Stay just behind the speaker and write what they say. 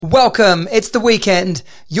Welcome. It's the weekend.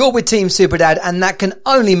 You're with Team Superdad, and that can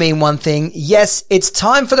only mean one thing. Yes, it's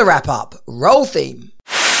time for the wrap up. Roll theme.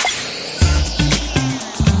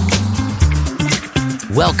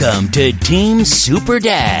 Welcome to Team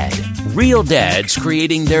Superdad. Real dads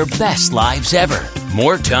creating their best lives ever.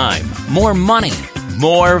 More time, more money,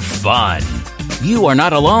 more fun. You are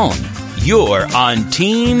not alone. You're on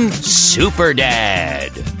Team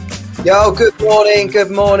Superdad. Yo, good morning.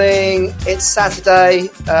 It's Saturday,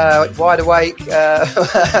 wide awake.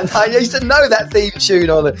 And I used to know that theme tune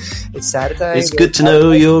on it. It's Saturday. It's good to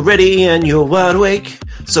know you're ready and you're wide awake.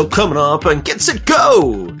 So come on up and get set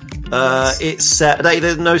go. It's Saturday.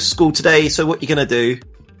 There's no school today. So what are you going to do?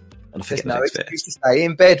 There's no excuse to stay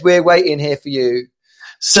in bed. We're waiting here for you.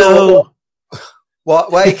 So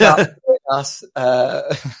what? Wake up. Us. Did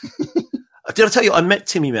I tell you I met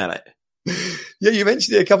Timmy Mallet? Yeah, you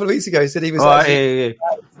mentioned it a couple of weeks ago. He said he was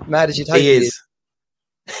mad as you'd hope he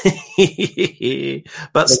is.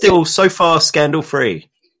 But still, so far,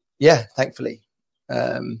 scandal-free. Yeah, thankfully.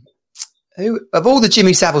 Who of all the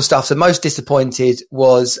Jimmy Savile stuff, the most disappointed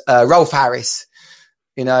was Rolf Harris.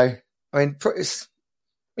 You know, I mean,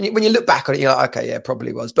 when you look back on it, you're like, okay, yeah,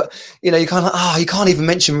 probably was. But, you know, you kind of like, you can't even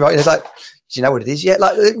mention, right? It's like, do you know what it is? Yeah,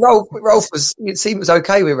 like Rolf was, it seemed it was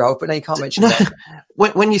okay with Rolf, but now you can't mention that.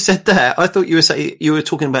 When you said that, I thought you were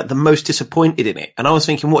talking about the most disappointed in it. And I was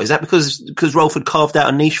thinking, what, is that because Rolf had carved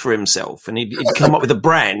out a niche for himself and he'd come up with a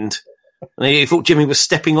brand and he thought Jimmy was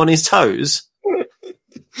stepping on his toes? No.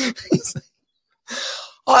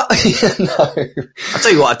 I'll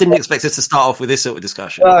tell you what, I didn't expect us to start off with this sort of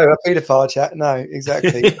discussion. No, a paedophile chat. No,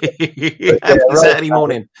 exactly. Saturday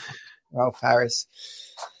morning. Rolf Harris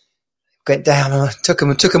went down. Took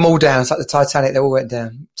them all down. It's like the Titanic. They all went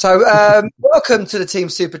down. So, welcome to the Team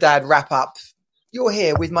Superdad wrap up. You're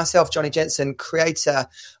here with myself, Johnny Jensen, creator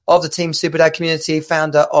of the Team Superdad community,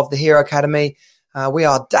 founder of the Hero Academy. We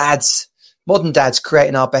are dads, modern dads,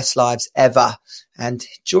 creating our best lives ever. And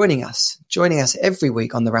joining us every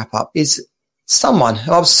week on the wrap up is someone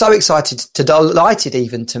who I was so delighted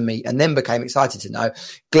even to meet, and then became excited to know,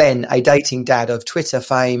 Glenn, a dating dad of Twitter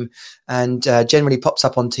fame, and generally pops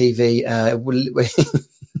up on TV.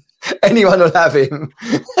 Anyone will have him.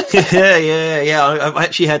 Yeah. I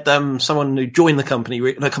actually had someone who joined the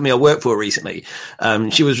company I work for recently.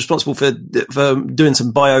 She was responsible for doing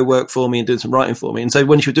some bio work for me and doing some writing for me. And so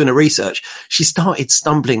when she was doing her research, she started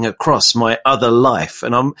stumbling across my other life.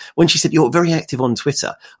 And when she said, "You're very active on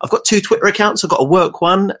Twitter," I've got 2 Twitter accounts. I've got a work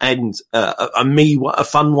one and a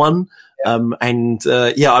fun one.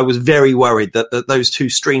 I was very worried that those 2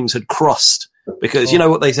 streams had crossed. Because you know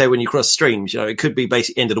what they say when you cross streams, you know, it could be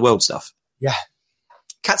basically end of the world stuff. Yeah.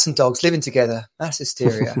 Cats and dogs living together. That's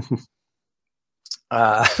hysteria.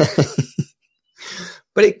 But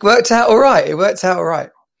it worked out all right.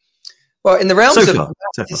 Well, in the realms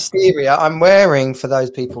of hysteria, I'm wearing, for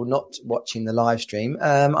those people not watching the live stream,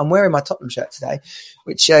 I'm wearing my Tottenham shirt today,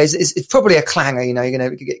 which is probably a clanger. You know, you're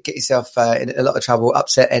going to get yourself in a lot of trouble,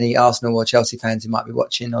 upset any Arsenal or Chelsea fans who might be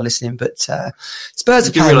watching or listening. But Spurs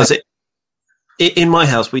are playing. You realise it? In my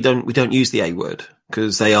house, we don't use the A word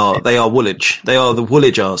because they are Woolwich. They are the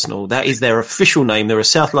Woolwich Arsenal. That is their official name. They're a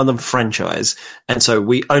South London franchise, and so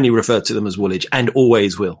we only refer to them as Woolwich, and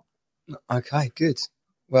always will. Okay, good.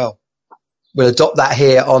 Well, we'll adopt that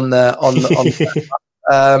here on the.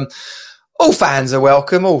 All fans are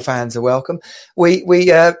welcome.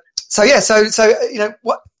 So you know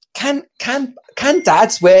what? Can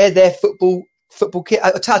dads wear their football kit?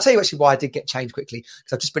 I'll tell you actually why I did get changed quickly,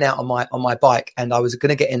 because I've just been out on my bike and I was going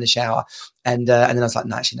to get in the shower and then I was like,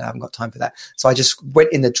 no, I haven't got time for that. So I just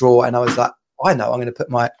went in the drawer and I was like, I know, I'm going to put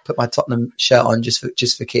my Tottenham shirt on just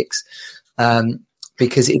for kicks,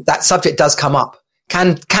 because that subject does come up.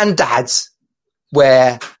 Can dads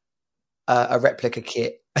wear a replica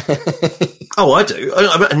kit? Oh, I do,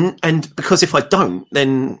 and because if I don't,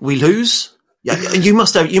 then we lose. Yeah, you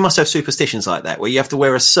must have superstitions like that where you have to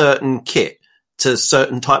wear a certain kit to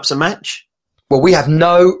certain types of match. Well, we have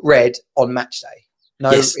no red on match day. No,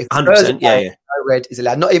 yes, 100%. Yeah. No red is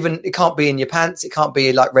allowed. Not even, it can't be in your pants. It can't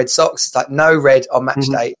be like red socks. It's like no red on match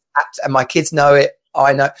day. And my kids know it.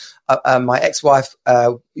 I know. My ex-wife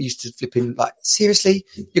used to flip in like, seriously,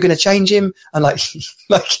 you're going to change him? And like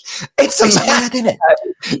it's mad, isn't it?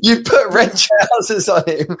 You put red trousers on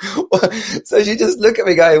him. So she just look at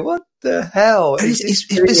me going, what the hell? It's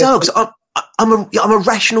bizarre, because I'm a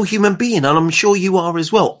rational human being, and I'm sure you are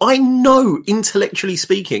as well. I know, intellectually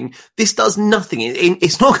speaking, this does nothing.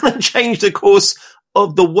 It's not going to change the course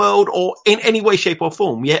of the world or in any way, shape or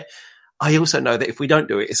form. Yet I also know that if we don't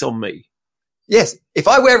do it, it's on me. Yes, if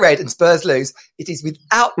I wear red and Spurs lose, it is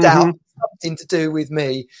without doubt something to do with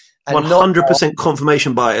me. And 100%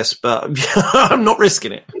 confirmation bias, but I'm not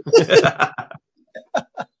risking it.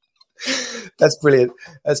 That's brilliant.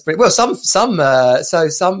 Well, some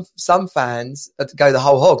fans go the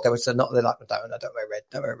whole hog. They're like, I don't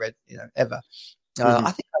wear red, ever.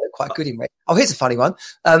 I think I look quite good in red. Oh, here's a funny one.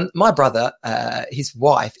 My brother, his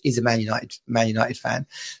wife is a Man United fan,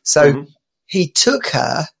 so he took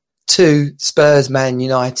her to Spurs Man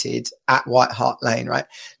United at White Hart Lane. Right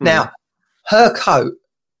now, her coat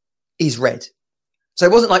is red. So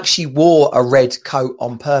it wasn't like she wore a red coat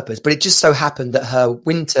on purpose, but it just so happened that her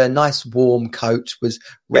winter nice warm coat was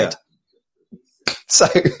red. Yeah. So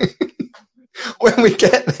when we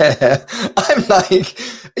get there, I'm like,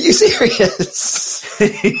 are you serious?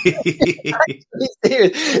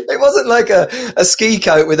 It wasn't like a ski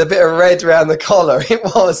coat with a bit of red around the collar. It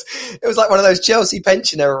was like one of those Chelsea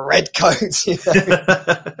pensioner red coats, you know.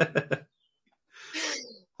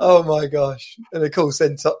 Oh my gosh! And of course,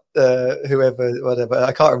 then whoever, whatever,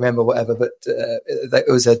 I can't remember, whatever. But it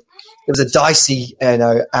was a dicey,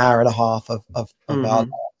 hour and a half of our lives.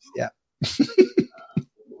 Yeah.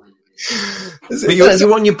 But you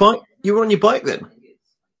were on your bike. You were on your bike then.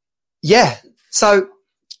 Yeah. So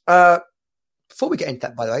before we get into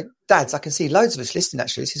that, by the way, dads, I can see loads of us listening.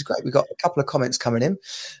 Actually, this is great. We've got a couple of comments coming in.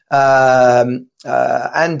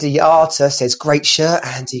 Andy Arter says, "Great shirt,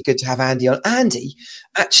 Andy. Good to have Andy on." Andy,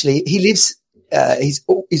 actually, he lives. He's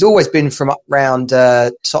always been from up round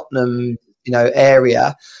Tottenham,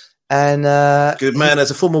 area, and good man. As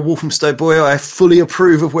a former Walthamstow boy, I fully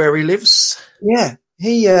approve of where he lives. Yeah,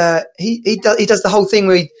 he does the whole thing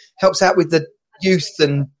where he helps out with the youth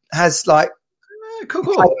and has like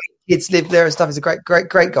cool. Kids live there and stuff. He's a great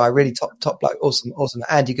guy, really top bloke. Awesome.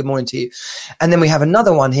 Andy, good morning to you. And then we have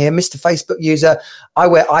another one here, Mr. Facebook user. I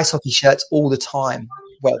wear ice hockey shirts all the time.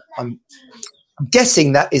 Well, I'm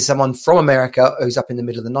guessing that is someone from America who's up in the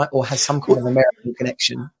middle of the night or has some kind of American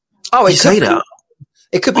connection. Oh,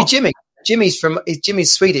 it could be Jimmy. Jimmy's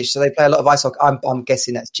Swedish, so they play a lot of ice hockey. I'm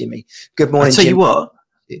guessing that's Jimmy. Good morning, Jimmy. You what?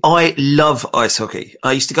 I love ice hockey.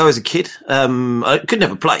 I used to go as a kid. I could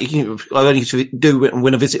never play. I only used to do it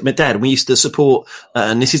when I visit my dad. And we used to support,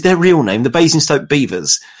 and this is their real name, the Basingstoke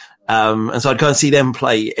Beavers. And so I'd go and see them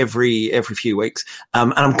play every few weeks.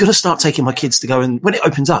 And I'm going to start taking my kids to go, and when it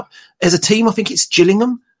opens up, there's a team, I think it's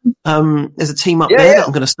Gillingham. There's a team up there that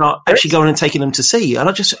I'm going to start actually going and taking them to see. And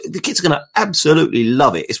the kids are going to absolutely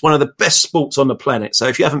love it. It's one of the best sports on the planet. So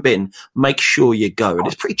if you haven't been, make sure you go. And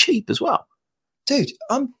it's pretty cheap as well. Dude,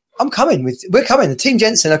 I'm coming we're coming. The Team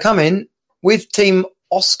Jensen are coming with Team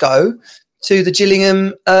Osco to the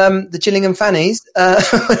Gillingham Fannies.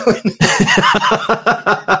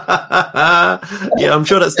 Yeah, I'm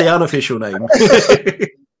sure that's the unofficial name.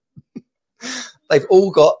 They've all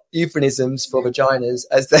got euphemisms for vaginas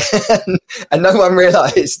and no one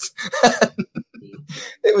realised.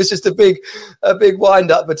 It was just a big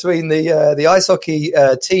wind up between the ice hockey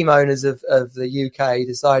team owners of the UK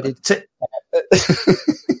decided.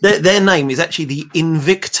 Their name is actually the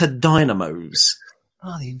Invicta Dynamos.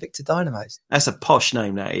 Oh, the Invicta Dynamos. That's a posh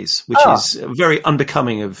name, that is, which is very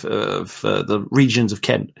unbecoming of the regions of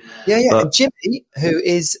Kent. Yeah. But, and Jimmy, who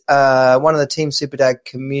is one of the Team Superdad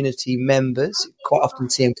community members, quite often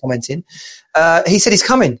see him commenting, he said he's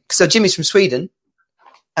coming. So Jimmy's from Sweden,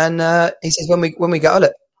 and he says when we go,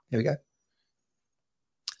 look, here we go.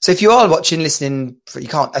 So if you are watching, listening, you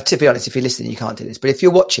can't, to be honest, if you're listening, you can't do this. But if you're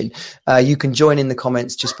watching, you can join in the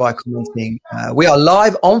comments just by commenting. We are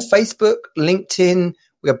live on Facebook, LinkedIn.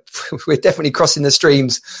 We're definitely crossing the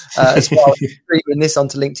streams as well. Streaming this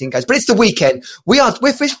onto LinkedIn, guys. But it's the weekend. We're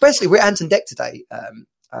Ant and Deck today,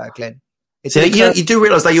 Glenn. So you do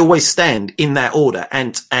realise they always stand in that order,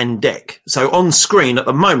 Ant and Deck. So on screen at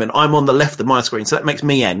the moment, I'm on the left of my screen. So that makes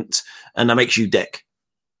me Ant and that makes you Deck.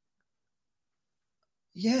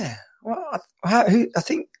 Yeah, well, I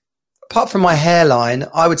think apart from my hairline,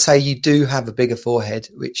 I would say you do have a bigger forehead.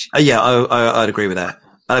 Which I'd agree with that,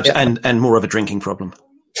 and more of a drinking problem.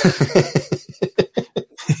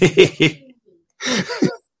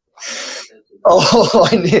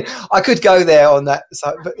 I could go there on that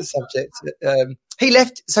subject. He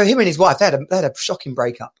left, so him and his wife they had a shocking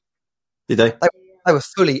breakup. Did they? They were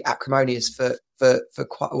fully acrimonious for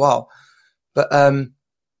quite a while, but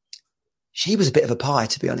she was a bit of a pie,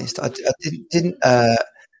 to be honest. I didn't.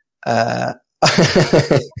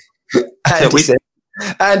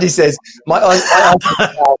 Andy says my aunt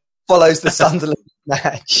follows the Sunderland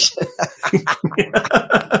match.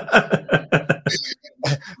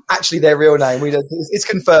 Actually, their real name it's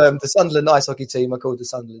confirmed. The Sunderland ice hockey team are called the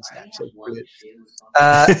Sunderland Snatch.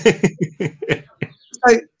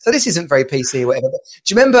 So this isn't very PC or whatever. But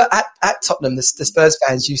do you remember at Tottenham, the Spurs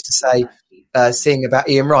fans used to say, sing about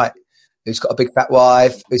Ian Wright, who's got a big fat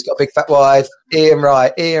wife, who's got a big fat wife, Ian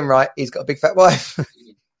Wright, he's got a big fat wife. Do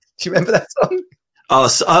you remember that song? Oh,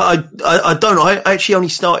 so I don't know. I actually only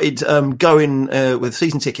started going with a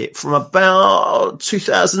season ticket from about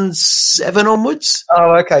 2007 onwards.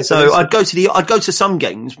 Oh, okay. So I'd go to some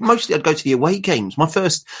games. Mostly I'd go to the away games. My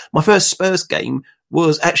first Spurs game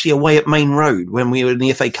was actually away at Main Road when we were in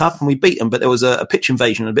the FA Cup and we beat them, but there was a pitch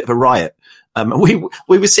invasion and a bit of a riot. And we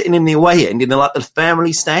were sitting in the away end in the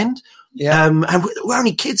family stand. Yeah. And we were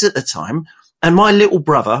only kids at the time. And my little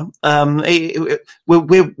brother,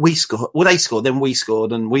 we scored. Well, they scored, then we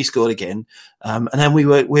scored, and we scored again. And then we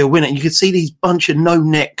were winning. You could see these bunch of no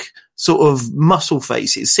neck sort of muscle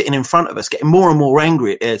faces sitting in front of us, getting more and more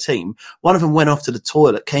angry at their team. One of them went off to the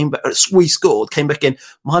toilet, came back. We scored, came back in.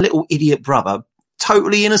 My little idiot brother,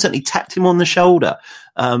 totally innocently, tapped him on the shoulder,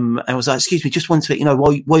 and was like, "Excuse me, just wanted to let you know,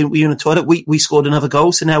 while you were in the toilet, we scored another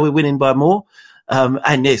goal, so now we're winning by more."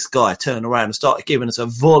 And this guy turned around and started giving us a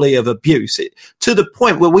volley of abuse to the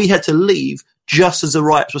point where we had to leave just as the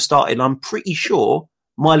riots were starting. I'm pretty sure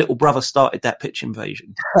my little brother started that pitch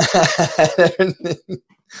invasion.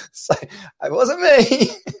 So it wasn't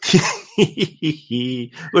me.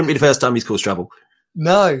 Wouldn't be the first time he's caused trouble.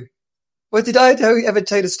 No. Well, did I ever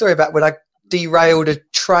tell you the story about when I derailed a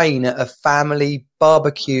train at a family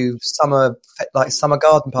barbecue summer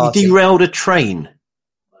garden party? You derailed a train?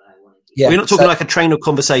 Yeah, we're not talking like a train of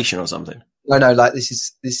conversation or something. No. Like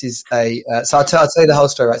this is a. So I'll tell you the whole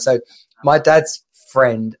story, right? So my dad's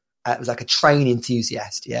friend was like a train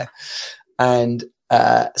enthusiast, yeah, and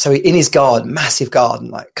so in his garden, massive garden,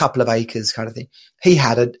 like a couple of acres, kind of thing. He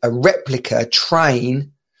had a replica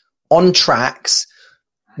train on tracks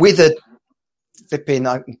with a flipping.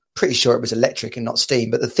 I'm pretty sure it was electric and not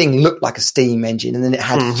steam, but the thing looked like a steam engine, and then it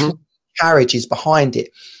had 3 carriages behind it.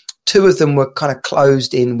 2 of them were kind of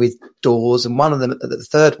closed in with doors, and one of them, the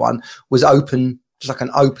third one, was open, just like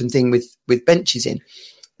an open thing with benches in.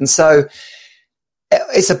 And so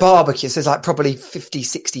it's a barbecue. So there's like probably 50,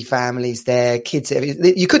 60 families there, kids.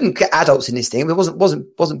 You couldn't get adults in this thing. It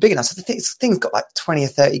wasn't big enough. So this thing's got like 20 or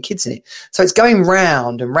 30 kids in it. So it's going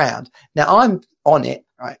round and round. Now I'm on it,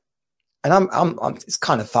 right? And I'm it's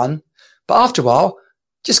kind of fun. But after a while,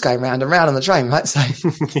 just going round and round on the train, right? So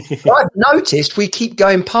I've noticed we keep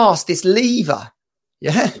going past this lever.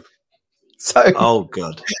 Yeah. So oh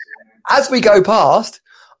God. As we go past,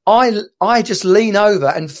 I just lean over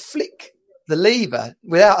and flick the lever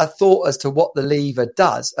without a thought as to what the lever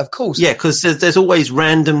does. Of course. Yeah, because there's always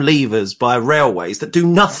random levers by railways that do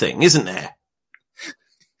nothing, isn't there?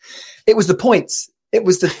 It was the points. It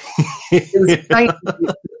was the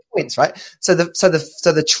points, right? So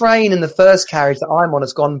the train and the first carriage that I'm on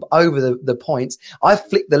has gone over the points. I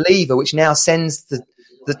flick the lever, which now sends the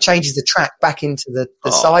changes the track back into the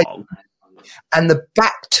side, and the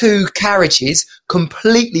back 2 carriages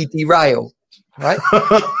completely derail. Right?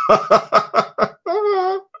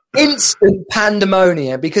 Instant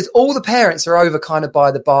pandemonium, because all the parents are over kind of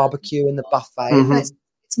by the barbecue and the buffet. Mm-hmm.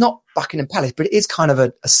 It's not Buckingham Palace, but it is kind of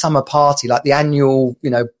a summer party, like the annual,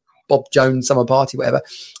 Bob Jones summer party, whatever.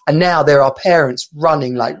 And now there are parents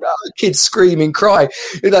running, like kids screaming, crying.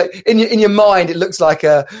 Like in your mind, it looks like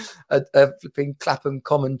a flipping Clapham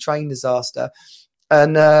Common train disaster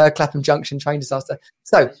and Clapham Junction train disaster.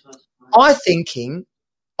 So I'm thinking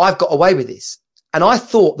I've got away with this, and I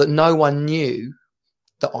thought that no one knew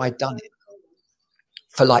that I'd done it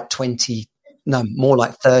for like more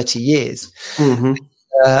like 30 years. Mm-hmm.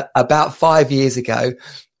 About 5 years ago,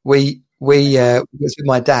 we was with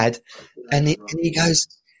my dad, and he goes,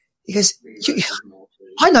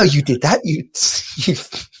 I know you did that, you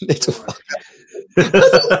little fucker.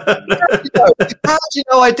 How do you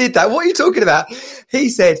know I did that? What are you talking about? He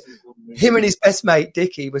said him and his best mate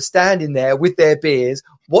Dickie were standing there with their beers,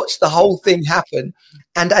 watched the whole thing happen,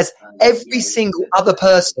 and as every single other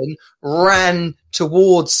person ran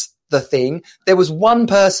towards the thing, there was one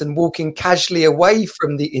person walking casually away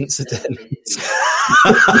from the incident,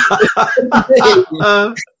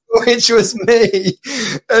 which was me.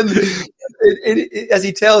 And as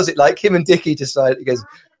he tells it, like him and Dickie decided, he goes,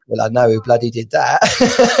 well, I know who bloody did that.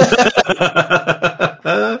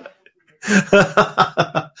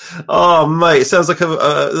 Oh, mate, it sounds like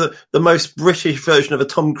the most British version of a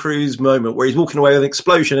Tom Cruise moment where he's walking away with an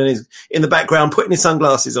explosion and he's in the background putting his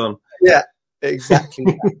sunglasses on. Yeah. Exactly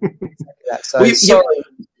that. So, well,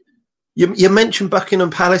 you mentioned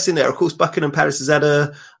Buckingham Palace in there. Of course, Buckingham Palace has had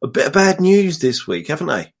a bit of bad news this week, haven't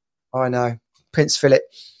they? I know. Prince Philip.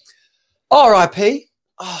 R.I.P.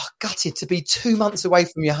 Oh, gutted to be 2 months away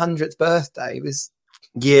from your 100th birthday. It was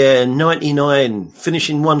Yeah, 99,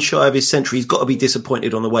 finishing one shy of his century. He's got to be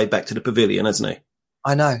disappointed on the way back to the pavilion, hasn't he?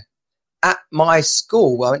 I know. At my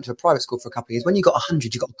school, I went to a private school for a couple of years. When you got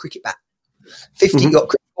 100, you got a cricket bat. 50, you got a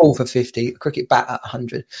cricket ball for 50, a cricket bat at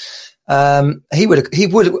 100. He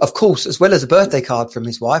would, of course, as well as a birthday card from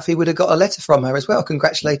his wife, he would have got a letter from her as well,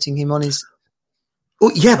 congratulating him on his.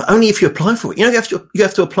 Well, yeah, but only if you apply for it. You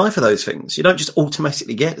have to apply for those things. You don't just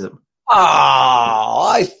automatically get them. Oh,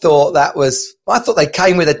 I thought they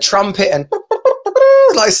came with a trumpet and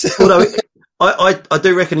like. Although I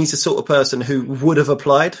do reckon he's the sort of person who would have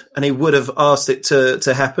applied and he would have asked it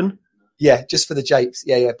to happen. Yeah, just for the japes.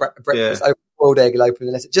 Yeah. Breakfast, boiled egg, open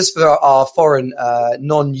the letter. Just for our foreign,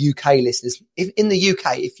 non-UK listeners, in the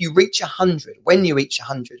UK, if you reach 100, when you reach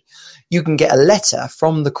 100, you can get a letter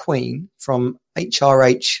from the Queen, from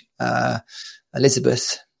HRH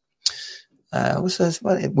Elizabeth.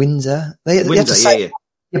 Windsor. You have to say,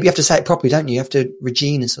 but you have to say it properly, don't you? You have to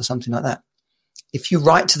Reginas or something like that. If you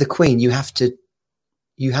write to the Queen, you have to.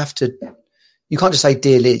 You can't just say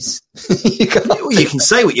 "Dear Liz." You can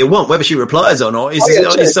say what you want, whether she replies or not.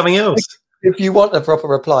 Is something else. If you want a proper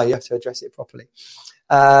reply, you have to address it properly.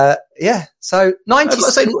 So 90.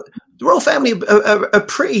 The royal family are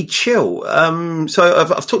pretty chill. So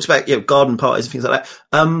I've talked about garden parties and things like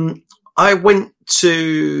that. I went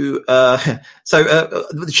to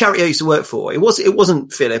the charity I used to work for. It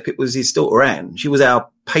wasn't Philip. It was his daughter Anne. She was our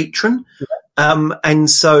patron, and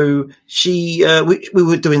so she we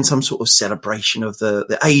were doing some sort of celebration of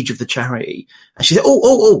the age of the charity. And she said,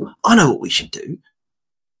 "Oh, I know what we should do.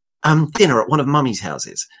 Dinner at one of Mummy's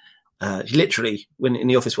houses." She literally went in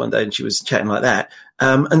the office one day and she was chatting like that.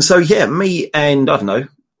 And so me and I don't know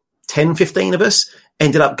 10, 15 of us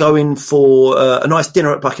ended up going for a nice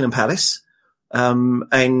dinner at Buckingham Palace.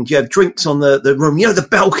 And you have drinks on the room, the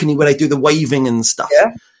balcony where they do the waving and stuff.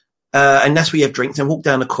 Yeah. And that's where you have drinks and walk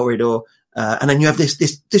down the corridor. And then you have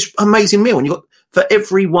this amazing meal. And you got, for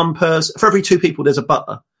every two people, there's a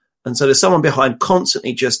butler. And so there's someone behind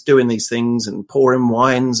constantly just doing these things and pouring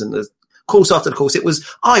wines. And the course after the course, it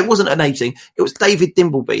wasn't an age thing. It was David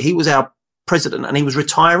Dimbleby. He was our president and he was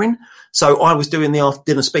retiring. So I was doing the after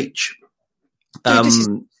dinner speech.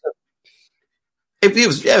 It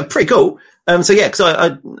was pretty cool. Because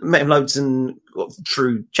I met him loads and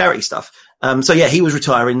through charity stuff. He was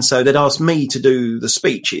retiring, so they'd asked me to do the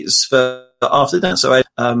speeches for after that. So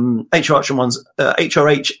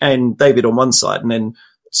HRH and David on one side, and then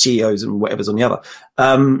CEOs and whatever's on the other.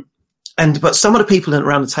 But some of the people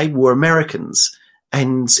around the table were Americans,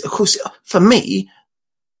 and of course, for me,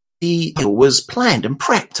 the meal was planned and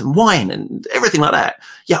prepped and wine and everything like that.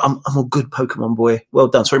 Yeah, I'm a good Pokemon boy. Well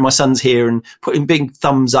done. Sorry, my son's here and putting big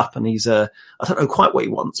thumbs up, and he's I don't know quite what he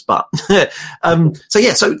wants, but so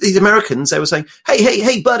these Americans, they were saying,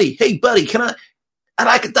 hey buddy, can I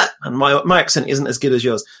like that? And my accent isn't as good as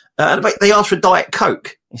yours. They asked for a Diet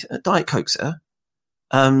Coke. He said, Diet Coke, sir.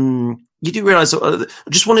 You do realise, I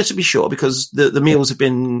just wanted to be sure because the meals have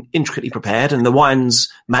been intricately prepared and the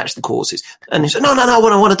wines match the courses. And he said, no, I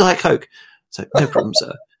want a Diet Coke. So no problem,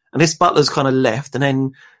 sir. And this butler's kind of left, and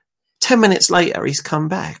then 10 minutes later, he's come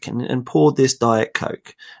back and poured this Diet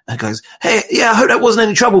Coke and goes, hey, yeah, I hope that wasn't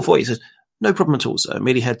any trouble for you. He says, no problem at all, sir. I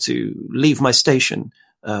merely had to leave my station,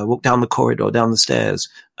 walk down the corridor, down the stairs,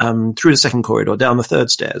 through the second corridor, down the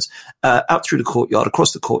third stairs, out through the courtyard,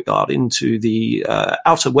 across the courtyard, into the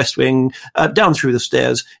outer west wing, down through the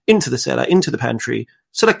stairs, into the cellar, into the pantry,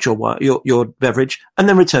 select your beverage, and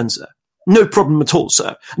then return, sir. No problem at all,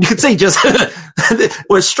 sir. And you can see just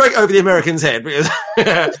we're straight over the American's head.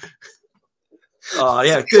 Because oh,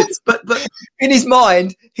 yeah, good. But in his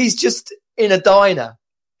mind, he's just in a diner.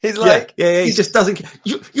 He's like, he just doesn't.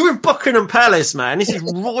 You're in Buckingham Palace, man. This is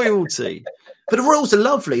royalty. But the royals are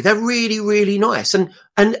lovely. They're really, really nice. And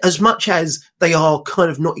as much as they are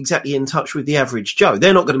kind of not exactly in touch with the average Joe,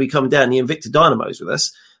 they're not going to be coming down the Invicta Dynamos with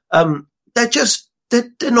us. They're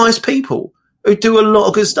nice people who do a lot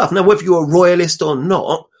of good stuff. Now, whether you're a royalist or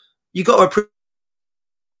not, you got to appreciate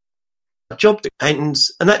a job, and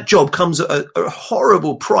that job comes at a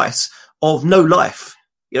horrible price of no life.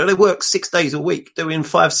 They work 6 days a week, doing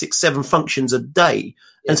 5, 6, 7 functions a day.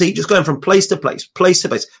 And so you're just going from place to place.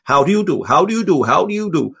 How do you do?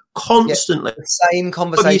 Constantly. The same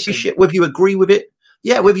conversation. Whether you agree with it.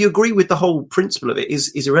 Yeah, whether you agree with the whole principle of it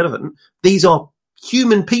is irrelevant. These are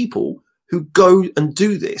human people who go and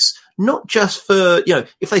do this, not just for,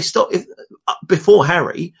 if they stop before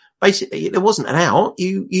Harry, basically there wasn't an out.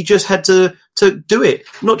 You just had to do it,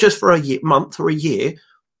 not just for a month or a year,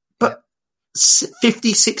 but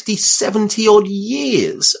 50, 60, 70 odd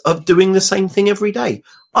years of doing the same thing every day.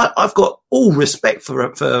 I've got all respect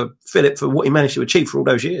for Philip for what he managed to achieve for all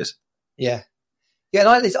those years. Yeah. Yeah,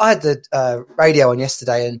 and I had the radio on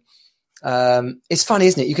yesterday, and it's funny,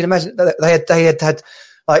 isn't it? You can imagine they had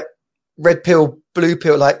like red pill, blue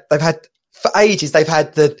pill, like they've had for ages. They've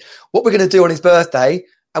had what we're going to do on his birthday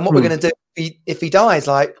and what we're going to do if he dies.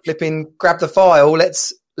 Like flipping, grab the file.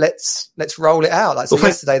 Let's roll it out. Like so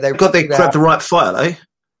yesterday, they grabbed the right file, eh?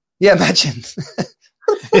 Yeah, imagine.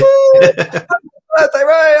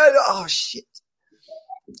 Oh shit!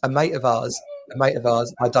 A mate of ours. I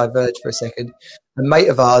diverged for a second. A mate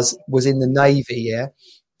of ours was in the Navy, yeah,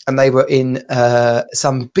 and they were in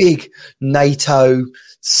some big NATO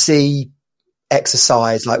sea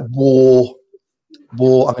exercise, like war. I'm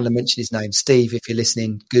going to mention his name, Steve. If you're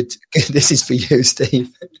listening, good. This is for you, Steve.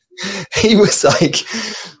 He was like,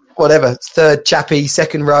 whatever, third chappy,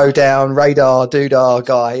 second row down, radar doodah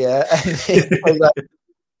guy, yeah. And he was like,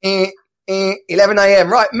 11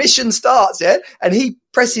 a.m. Right, mission starts, yeah. And he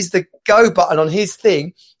presses the go button on his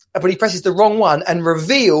thing, but he presses the wrong one and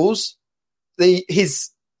reveals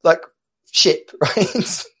his like ship,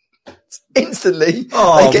 right? Instantly.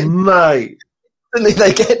 Oh, mate. Instantly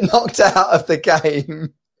they get knocked out of the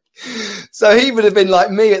game. So he would have been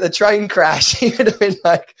like me at the train crash. He would have been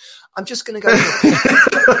like, I'm just going to go.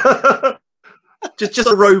 just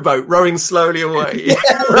a rowboat rowing slowly away. Yeah,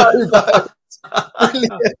 rowboat.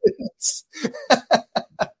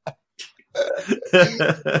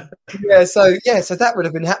 So that would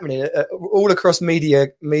have been happening all across media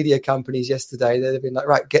companies yesterday. They'd have been like,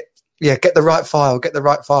 right, get the right file.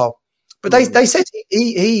 But they said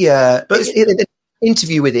he did an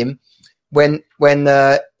interview with him when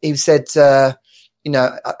he said, I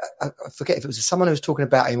forget if it was someone who was talking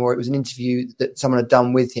about him or it was an interview that someone had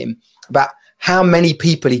done with him about how many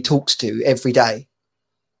people he talks to every day.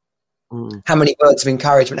 How many words of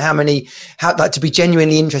encouragement, how like to be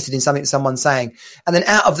genuinely interested in something someone's saying. And then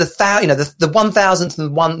out of the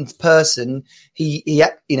 1,001th person, he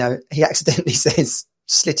accidentally says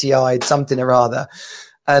slitty eyed something or other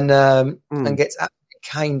and gets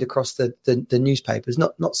caned across the newspapers.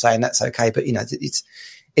 Not saying that's okay, but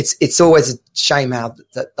it's always a shame how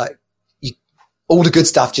that like all the good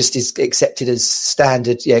stuff just is accepted as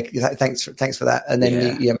standard. Yeah. Thanks for that. And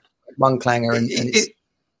then one clanger and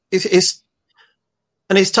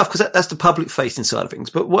it's tough because that's the public facing side of things.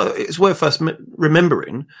 But what it's worth us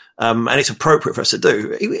remembering, and it's appropriate for us to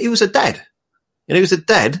do. He was a dad, and he was a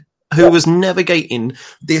dad who was navigating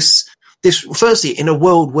this. Firstly, in a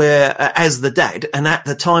world where, as the dad, and at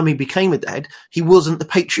the time he became a dad, he wasn't the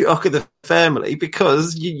patriarch of the family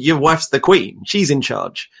because your wife's the queen. She's in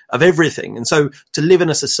charge of everything. And so to live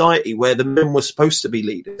in a society where the men were supposed to be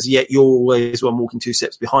leaders, yet you're always one walking two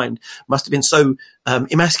steps behind, must have been so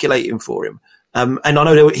emasculating for him. And I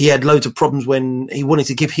know he had loads of problems when he wanted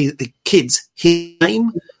to give the kids his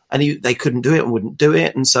name. And they couldn't do it and wouldn't do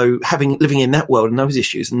it. And so living in that world and those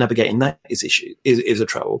issues and navigating that is a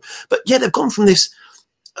trouble. But yeah, they've gone from this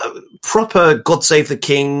proper God save the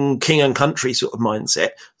king and country sort of mindset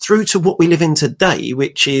through to what we live in today,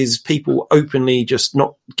 which is people openly just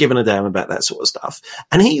not giving a damn about that sort of stuff.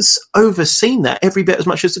 And he's overseen that every bit as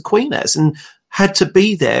much as the Queen has and had to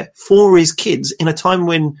be there for his kids in a time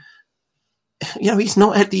when, he's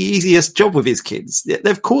not had the easiest job with his kids.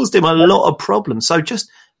 They've caused him a lot of problems. So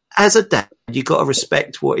just as a dad, you've got to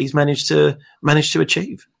respect what he's managed to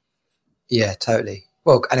achieve. Yeah, totally.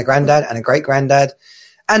 Well, and a granddad and a great granddad.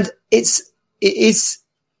 And it is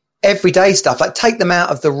everyday stuff. Like take them out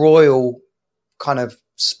of the royal kind of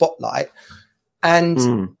spotlight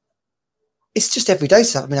and it's just everyday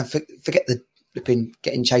stuff. I mean, I forget the flipping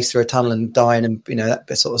getting chased through a tunnel and dying and,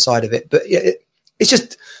 that sort of side of it. But it's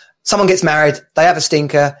just someone gets married, they have a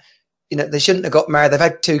stinker. They shouldn't have got married. They've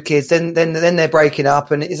had 2 kids. Then they're breaking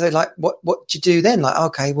up, and it's like, what do you do then? Like,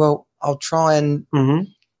 okay, well, I'll try and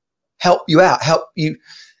help you out, help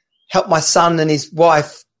my son and his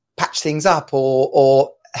wife patch things up,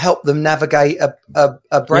 or help them navigate a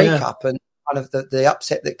breakup and kind of the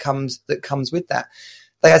upset that comes with that.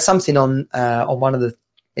 They had something on one of the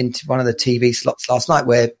TV slots last night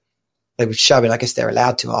where they were showing, I guess they're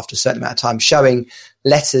allowed to after a certain amount of time, showing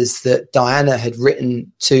letters that Diana had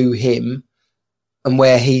written to him and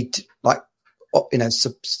where he'd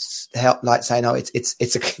help, like saying, oh,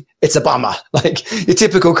 it's a bummer. Like your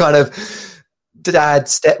typical kind of dad,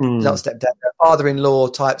 not stepdad, father-in-law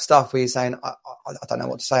type stuff where you're saying, I don't know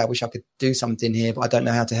what to say. I wish I could do something here, but I don't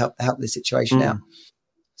know how to help this situation out.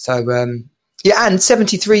 So, and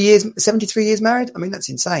 73 years married. I mean, that's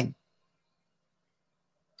insane.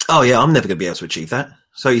 Oh yeah, I'm never going to be able to achieve that.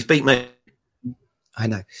 So he's beat me. I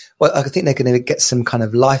know. Well, I think they're going to get some kind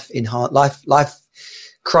of life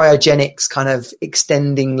cryogenics kind of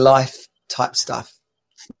extending life type stuff.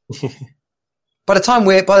 By the time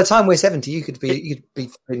we're 70, you could be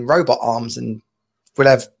in robot arms, and we'll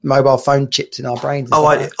have mobile phone chips in our brains.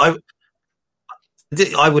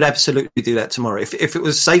 I would absolutely do that tomorrow. If it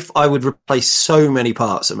was safe, I would replace so many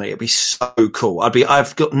parts of me. It'd be so cool.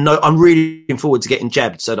 I'm really looking forward to getting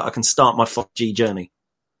jabbed so that I can start my 5G journey.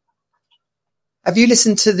 Have you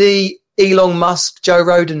listened to the Elon Musk, Joe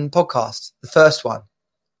Rogan podcast? The first one,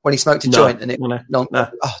 when he smoked a joint and no.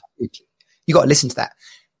 Oh, you got to listen to that.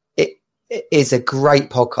 It is a great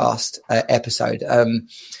podcast episode.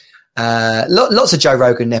 Lots of Joe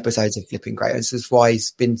Rogan episodes are flipping great. This is why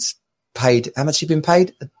he's been paid. How much he been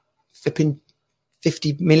paid? Flipping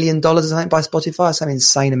 $50 million or something by Spotify. Some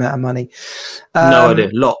insane amount of money. No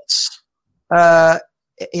idea. Lots.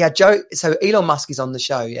 Joe. So Elon Musk is on the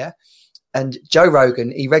show, yeah, and Joe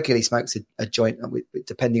Rogan, he regularly smokes a joint,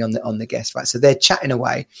 depending on the guest, right? So they're chatting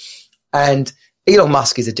away, and Elon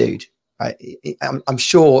Musk is a dude, right? I'm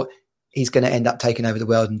sure he's going to end up taking over the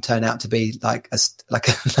world and turn out to be like a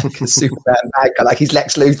super bad guy, like he's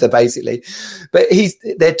Lex Luthor basically. But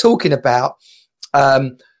they're talking about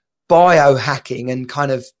biohacking and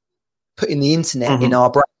kind of putting the internet in our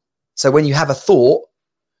brain. So when you have a thought,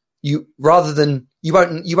 you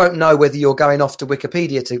won't know whether you're going off to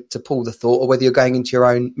Wikipedia to pull the thought or whether you're going into your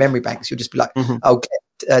own memory banks. You'll just be like,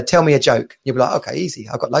 tell me a joke. You'll be like, okay, easy.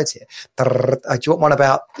 I've got loads here. Do you want one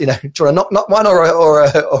about, do you want to knock one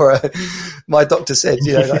or my doctor said,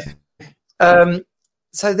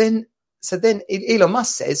 so then Elon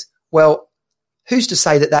Musk says, well, who's to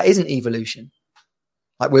say that isn't evolution?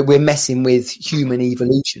 Like we're messing with human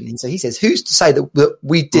evolution. And so he says, who's to say that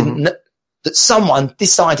we didn't, that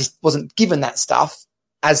this scientist wasn't given that stuff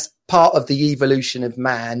as part of the evolution of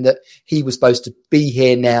man, that he was supposed to be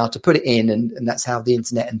here now to put it in, and that's how the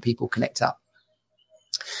internet and people connect up.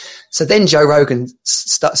 So then Joe Rogan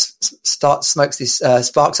smokes this,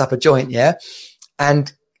 sparks up a joint, yeah,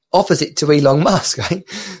 and offers it to Elon Musk, right?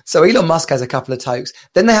 So Elon Musk has a couple of tokes.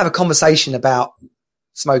 Then they have a conversation about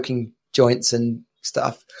smoking joints and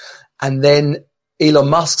stuff, and then Elon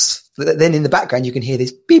Musk's. Then in the background you can hear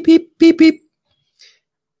this beep beep beep beep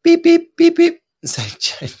beep beep beep beep. So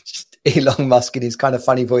Elon Musk in his kind of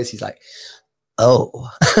funny voice, he's like, "Oh,"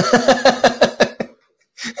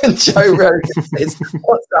 and Joe Rogan says,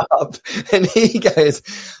 "What's up?" And he goes,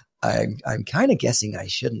 "I'm kind of guessing I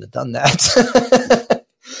shouldn't have done that,"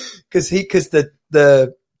 because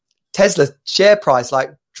the Tesla share price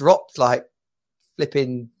like dropped like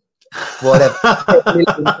flipping whatever,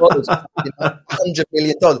 $100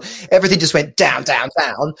 million. Everything just went down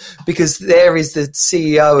because there is the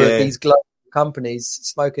CEO of these global companies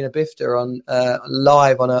smoking a bifter on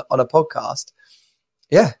live on a podcast.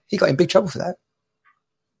 Yeah, he got in big trouble for that.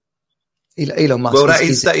 Elon Musk. Well, that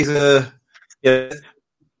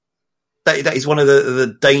is one of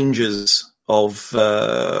the dangers of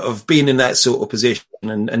being in that sort of position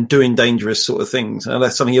and doing dangerous sort of things. And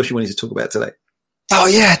that's something else you wanted to talk about today. Oh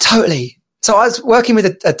yeah, totally. So I was working with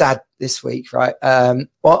a dad this week, right? On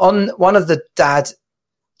one of the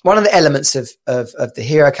elements of the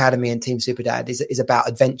Hero Academy and Team Super Dad is about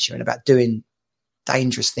adventure and about doing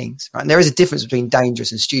dangerous things, right? And there is a difference between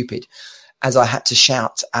dangerous and stupid, as I had to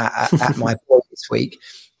shout at my boy this week.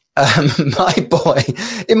 My boy,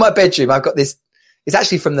 in my bedroom, I've got this, it's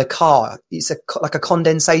actually from the car. It's like a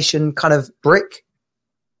condensation kind of brick.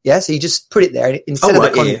 Yeah. So you just put it there, and instead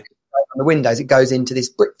of on the windows, it goes into this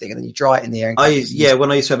brick thing, and then you dry it in the air.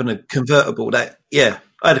 When I used to have a convertible, when I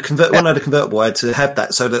had a convertible, I had to have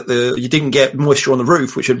that so that you didn't get moisture on the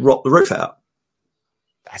roof, which would rot the roof out.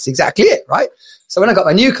 That's exactly it, right? So when I got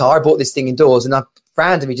my new car, I bought this thing indoors, and I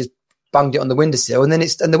randomly just bunged it on the windowsill, and then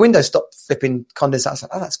the window stopped flipping condensate. I was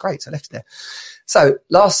like, oh, that's great. So I left it there. So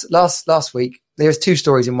last week, there's two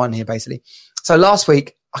stories in one here, basically. So last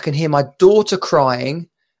week, I can hear my daughter crying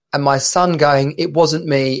and my son going, it wasn't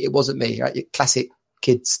me, right? Classic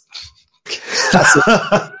kids. Classic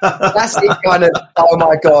kind of, oh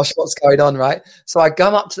my gosh, what's going on, right? So I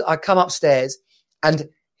come upstairs, and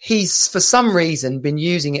he's, for some reason, been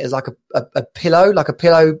using it as like a pillow, like a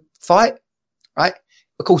pillow fight, right?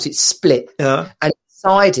 Of course, it's split. Yeah. And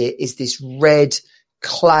inside it is this red,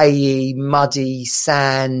 clayey, muddy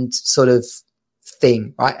sand sort of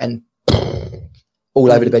thing, right? And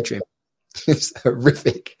all over the bedroom. It's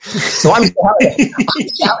horrific. So I'm shouting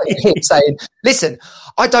at him saying, listen,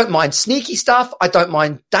 I don't mind sneaky stuff. I don't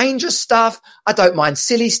mind dangerous stuff. I don't mind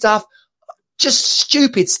silly stuff. Just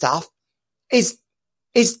stupid stuff is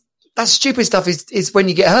that stupid stuff is when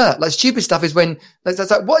you get hurt. Like stupid stuff is when that's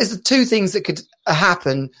like, what is the two things that could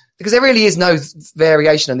happen? Because there really is no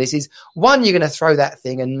variation on this. Is one, you're going to throw that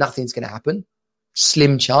thing and nothing's going to happen.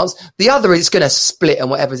 Slim chance. The other is going to split and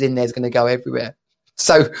whatever's in there is going to go everywhere.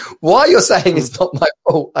 So why you're saying it's not my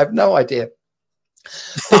fault, I have no idea.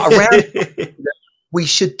 But around, we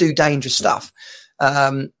should do dangerous stuff.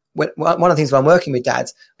 One of the things when I'm working with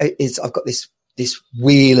dads is I've got this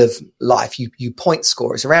wheel of life. You point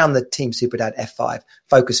score. It's around the Team Superdad F5,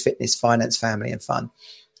 focus, fitness, finance, family, and fun.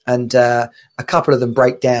 And a couple of them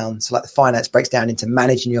break down. So like the finance breaks down into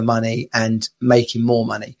managing your money and making more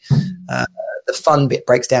money. The fun bit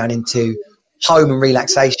breaks down into home and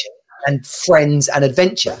relaxation and friends and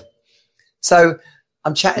adventure. So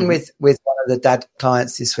I'm chatting with one of the dad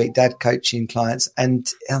clients this week, dad coaching clients. And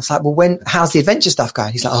I was like, well, how's the adventure stuff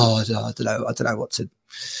going? He's like, I don't know. I don't know. What's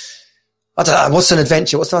an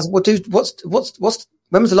adventure? Well, dude,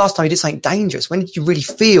 when was the last time you did something dangerous? When did you really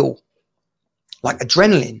feel like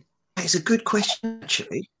adrenaline? It's a good question,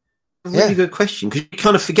 actually. A really good question, because you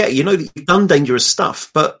kind of forget, you know, that you've done dangerous stuff,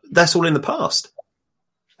 but that's all in the past.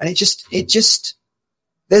 And it just,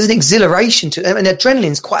 there's an exhilaration to it. And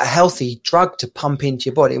adrenaline's quite a healthy drug to pump into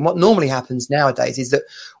your body. And what normally happens nowadays is that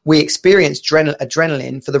we experience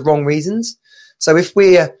adrenaline for the wrong reasons. So if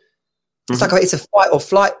it's a fight or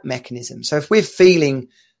flight mechanism. So if we're feeling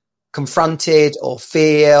confronted or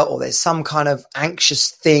fear, or there's some kind of anxious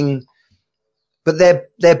thing, but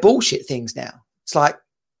they're bullshit things now. It's like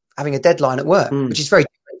having a deadline at work, which is very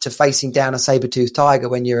different to facing down a saber-toothed tiger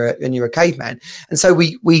when you're a caveman. And so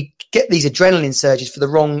we get these adrenaline surges for the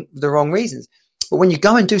wrong reasons. But when you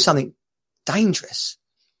go and do something dangerous,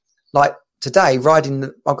 like today, I've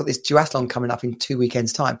got this duathlon coming up in 2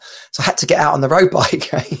 weekends' time. So I had to get out on the road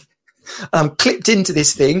bike. And I'm clipped into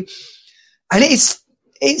this thing, and it's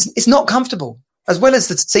not comfortable. As well as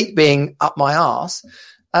the seat being up my arse,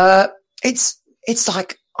 it's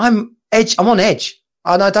like I'm on edge.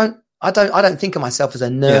 And I don't think of myself as a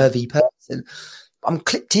nervy person. I'm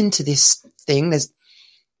clipped into this thing. There's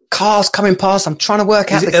cars coming past. I'm trying to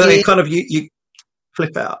work out the gear. Kind of you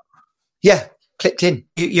flip out. Yeah, clipped in.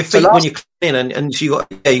 Your feet when you clip in, and you got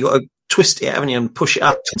to twist it, haven't you, and push it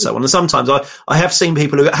up and so on. And sometimes I have seen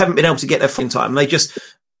people who haven't been able to get their foot in time.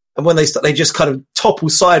 And when they start, they just kind of topple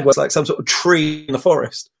sideways like some sort of tree in the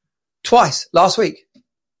forest. Twice last week.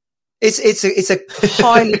 It's a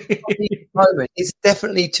highly moment. It's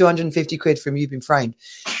definitely 250 quid from You've Been Framed.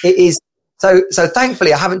 It is. So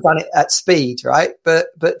thankfully I haven't done it at speed, right? But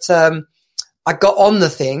I got on the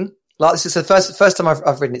thing. Like this is the first time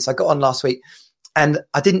I've ridden it. So I got on last week, and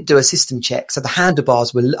I didn't do a system check. So the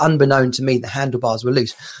handlebars were, unbeknown to me, the handlebars were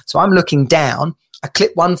loose. So I'm looking down. I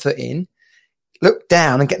clip one foot in, look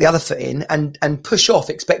down and get the other foot in, and push off,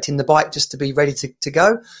 expecting the bike just to be ready to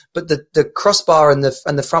go. But the crossbar and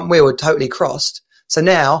the front wheel had totally crossed. So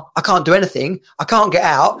now I can't do anything. I can't get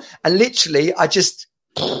out. And literally I just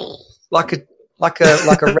like a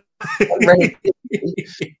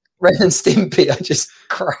Ren and Stimpy, I just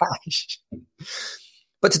crashed.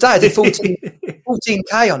 But today I did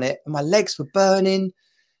 14K on it, and my legs were burning.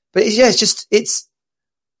 But I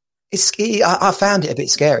found it a bit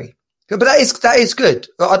scary. But that is good.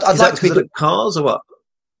 I'd like to be the cars or what?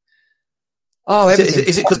 Oh, everything.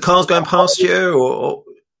 Is it because cars going past you or?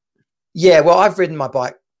 Yeah, well, I've ridden my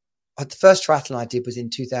bike. The first triathlon I did was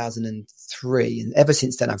in 2003, and ever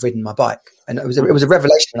since then I've ridden my bike. And it was a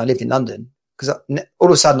revelation when I lived in London, because all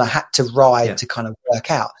of a sudden I had to ride to kind of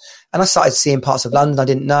work out. And I started seeing parts of London I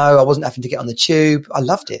didn't know. I wasn't having to get on the tube. I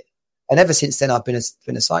loved it. And ever since then I've been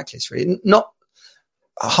a cyclist, really. Not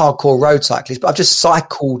a hardcore road cyclist, but I've just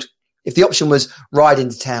cycled. If the option was ride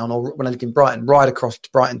into town, or when I lived in Brighton, ride across to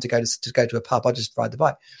Brighton to go to a pub, I just ride the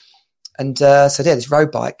bike. And this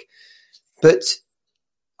road bike. But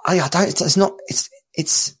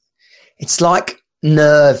it's like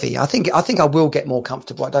nervy. I think I will get more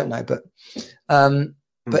comfortable. I don't know, but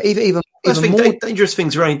even more dangerous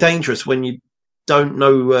things are only dangerous when you don't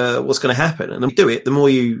know what's going to happen, and the more you do it, the more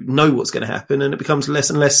you know what's going to happen, and it becomes less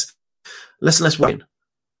and less worrying.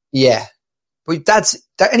 Yeah.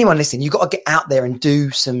 But anyone listening, you've got to get out there and do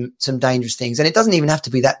some dangerous things. And it doesn't even have to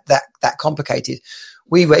be that complicated.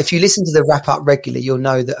 If you listen to the wrap up regularly, you'll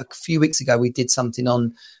know that a few weeks ago we did something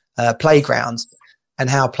on playgrounds, and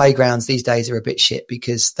how playgrounds these days are a bit shit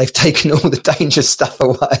because they've taken all the dangerous stuff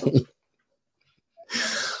away.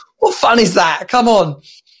 What fun is that? Come on.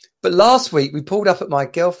 But last week we pulled up at my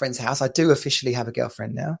girlfriend's house. I do officially have a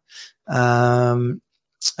girlfriend now.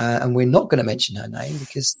 And we're not going to mention her name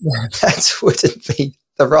because that wouldn't be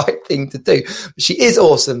the right thing to do. But she is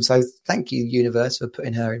awesome. So thank you, universe, for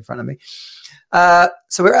putting her in front of me.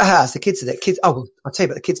 So we're at her house. The kids are there. I'll tell you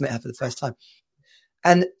about the kids met her for the first time.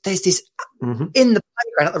 And there's this in the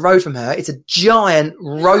playground up the road from her. It's a giant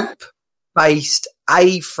rope-based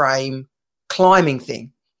A-frame climbing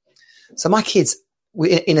thing. So my kids,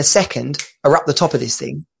 in a second, are up the top of this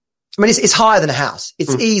thing. I mean, it's higher than a house.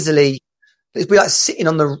 It's easily, it'd be like sitting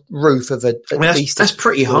on the roof of a beast. That's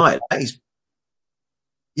pretty high. That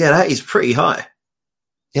is pretty high.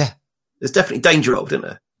 Yeah. There's definitely danger involved, isn't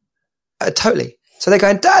there? Totally. So they're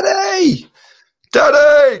going, Daddy,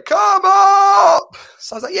 come up.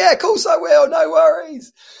 So I was like, yeah, of course I will. No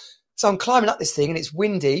worries. So I'm climbing up this thing and it's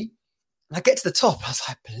windy. And I get to the top. I was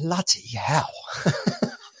like, bloody hell.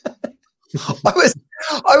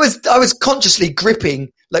 I was consciously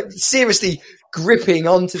gripping, like seriously gripping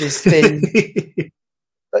onto this thing,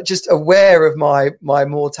 but just aware of my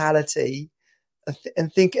mortality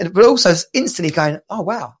and thinking, but also instantly going, oh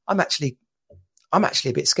wow, I'm actually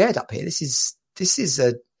a bit scared up here. This is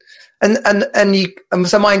a, and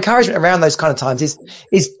so my encouragement around those kind of times is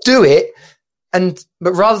do it.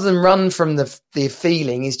 But rather than run from the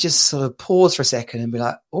feeling, is just sort of pause for a second and be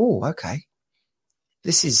like, oh, okay,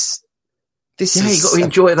 this is. You've got to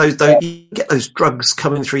enjoy those. You get those drugs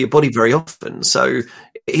coming through your body very often, so it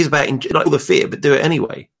is about all the fear, but do it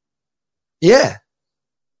anyway. Yeah,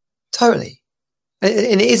 totally.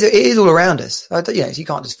 And it is all around us. You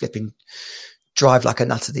can't just flipping drive like a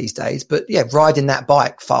nutter these days, but yeah, riding that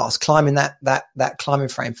bike fast, climbing that climbing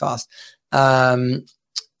frame fast. When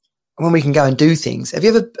we can go and do things. Have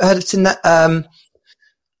you ever seen that?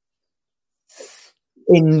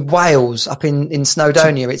 In Wales, up in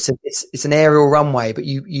Snowdonia, it's an aerial runway, but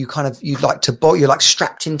you're like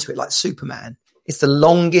strapped into it like Superman. It's the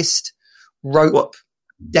longest rope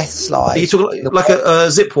death slide. Are you talking like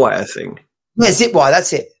a zip wire thing? Yeah, zip wire.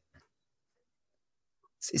 That's it.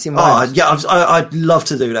 It's in Wales. Yeah, I'd love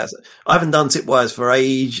to do that. I haven't done zip wires for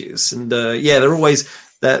ages, and they're always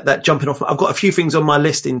that jumping off. I've got a few things on my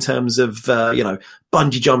list in terms of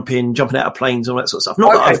bungee jumping out of planes, all that sort of stuff.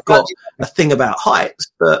 Not that I've got a thing about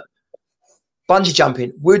heights, but bungee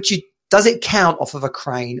jumping. Does it count off of a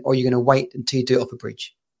crane, or are you going to wait until you do it off a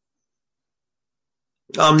bridge?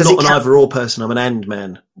 I'm not an either or person. I'm an and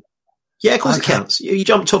man. Yeah, of course it counts. You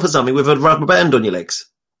jumped off of something with a rubber band on your legs.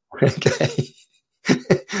 Okay.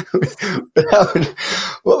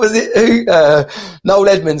 What was it? Noel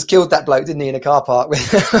Edmonds killed that bloke, didn't he, in a car park?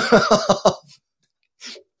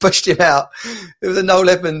 Pushed him out. It was a Noel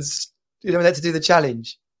Edmonds, when they had to do the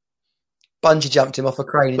challenge. Bungee jumped him off a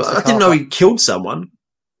crane. I didn't know he killed someone.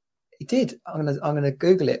 He did. I'm gonna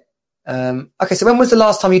Google it. Okay, so when was the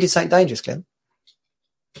last time you did something dangerous, Clem?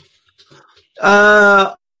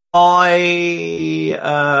 I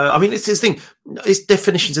mean, it's this thing. It's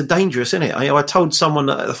definitions of dangerous, isn't it? I told someone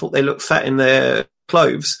that I thought they looked fat in their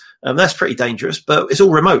clothes. That's pretty dangerous, but it's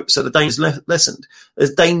all remote, so the danger's lessened.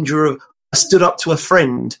 There's danger of I stood up to a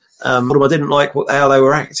friend, I didn't like how they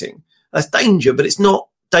were acting. That's danger, but it's not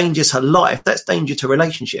danger to life. That's danger to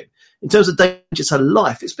relationship. In terms of danger to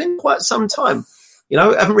life, it's been quite some time.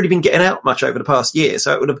 I haven't really been getting out much over the past year,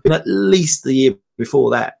 so it would have been at least the year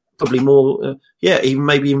before that. Probably more,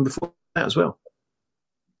 even before that as well.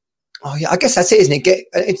 Oh yeah, I guess that's it, isn't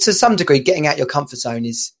it? To some degree, getting out your comfort zone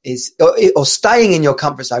is or staying in your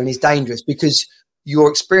comfort zone is dangerous because your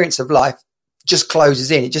experience of life just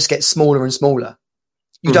closes in. It just gets smaller and smaller.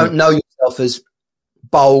 You don't know yourself as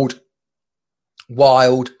bold,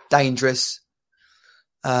 wild, dangerous.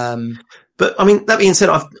 But I mean, that being said,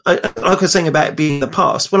 like I was saying about it being the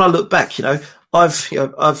past. When I look back, I've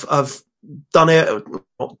done it,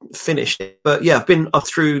 not finished it, but yeah, I've been up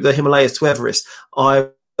through the Himalayas to Everest.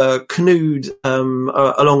 I've canoed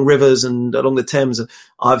along rivers and along the Thames.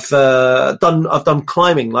 I've done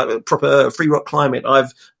climbing, like proper free rock climbing.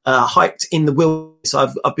 I've hiked in the wilderness.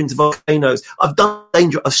 I've been to volcanoes. I've done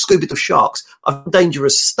I've scuba with sharks. I've done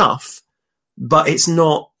dangerous stuff, but it's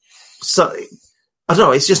not. So I don't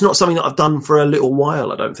know. It's just not something that I've done for a little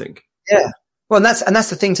while. I don't think. Yeah. Well, and that's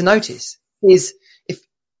the thing to notice is.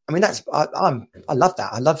 I love that.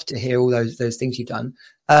 I love to hear all those things you've done.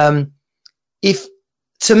 If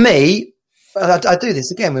to me, I do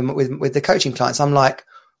this again with the coaching clients. I'm like,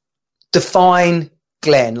 define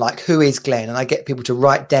Glenn. Like, who is Glenn? And I get people to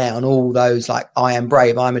write down all those. Like, I am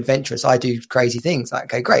brave. I'm adventurous. I do crazy things. Like,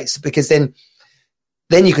 okay, great. So, because then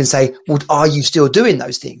you can say, well, are you still doing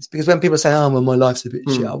those things? Because when people say, oh, well, my life's a bit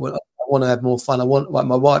shit. I want to have more fun. I want like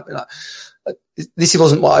my wife. Like, this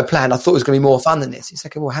wasn't what I planned. I thought it was going to be more fun than this. It's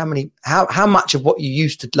like, well, how much of what you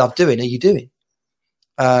used to love doing are you doing?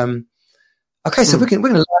 Okay, so we're going to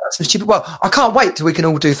learn some stupid. Well, I can't wait till we can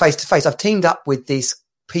all do face to face. I've teamed up with these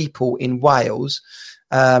people in Wales.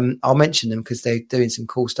 I'll mention them because they're doing some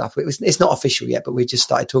cool stuff. It's not official yet, but we just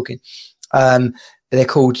started talking. They're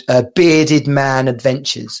called Bearded Man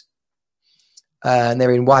Adventures. And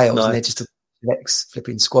they're in Wales, and they're just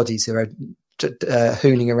ex-flipping squaddies who are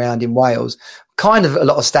hooning around in Wales. Kind of a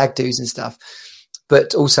lot of stag do's and stuff,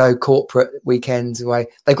 but also corporate weekends away.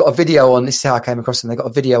 They've got a video on, this is how I came across them. They've got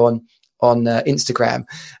a video on Instagram,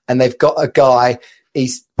 and they've got a guy,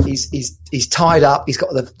 he's tied up, he's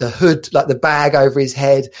got the hood, like the bag over his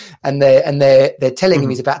head, and they're telling him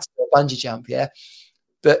he's about to do a bungee jump, yeah.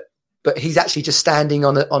 But he's actually just standing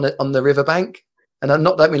on the riverbank. And I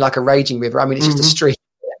don't mean like a raging river, I mean it's just a stream.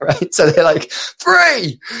 Right, so they're like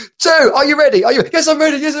 3, 2. Are you ready? Yes, I'm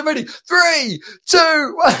ready. 3,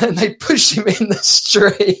 2, 1. And they push him in the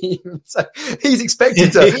stream. So he's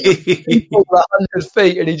expected to fall 100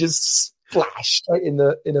 feet, and he just splashed straight in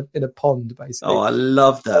a pond, basically. Oh, I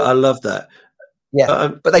love that. Yeah,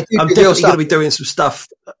 but they do. I'm definitely going to be doing some stuff.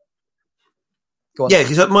 Go on. Yeah,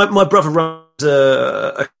 because my brother runs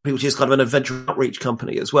a company which is kind of an adventure outreach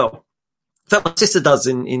company as well. In fact, my sister does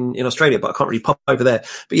in Australia, but I can't really pop over there.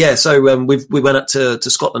 But yeah, so we went up to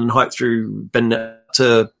Scotland and hiked through Ben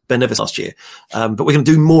Nevis last year. But we're going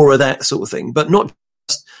to do more of that sort of thing, but not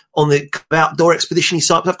just on the outdoor expedition-y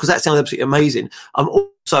side stuff, because that sounds absolutely amazing. I'm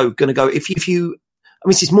also going to go, if you, I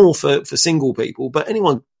mean, this is more for single people, but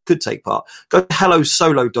anyone could take part. Go to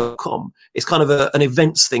hellosolo.com. It's kind of an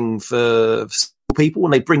events thing for people,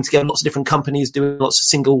 and they bring together lots of different companies doing lots of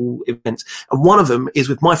single events. And one of them is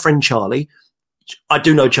with my friend Charlie. I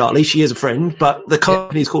do know Charlie. She is a friend, but the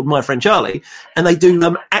company is called My Friend Charlie, and they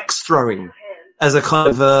do axe throwing as a kind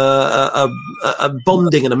of a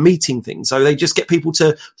bonding and a meeting thing. So they just get people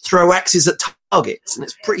to throw axes at targets, and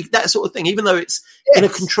it's pretty, that sort of thing. Even though it's in a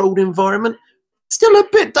controlled environment, still a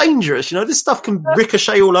bit dangerous. This stuff can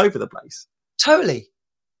ricochet all over the place. Totally.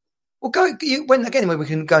 Well, when we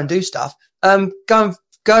can go and do stuff,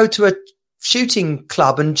 go to a shooting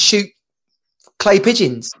club and shoot clay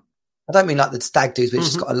pigeons. I don't mean like the stag do's, which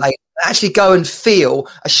just got a lay. Actually, go and feel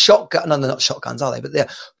a shotgun. No, they're not shotguns, are they? But they're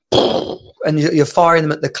and you're firing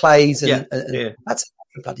them at the clays, and that's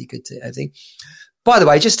bloody good to everything. By the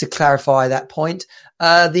way, just to clarify that point,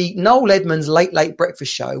 the Noel Edmonds Late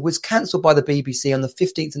Breakfast Show was cancelled by the BBC on the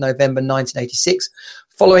 15th of November 1986,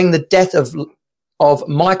 following the death of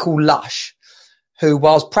Michael Lush, who,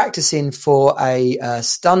 whilst practicing for a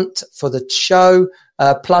stunt for the show,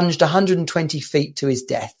 plunged 120 feet to his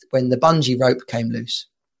death when the bungee rope came loose.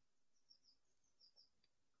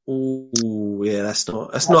 Oh, yeah, that's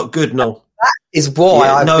not good, Noel. That is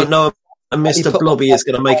why and Mr. Blobby is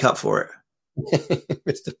going to make up for it.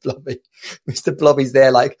 Mr. Blobby's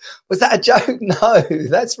there like, was that a joke? No,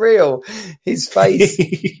 that's real. His face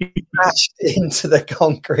smashed into the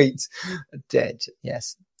concrete, dead.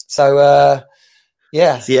 Yes. So,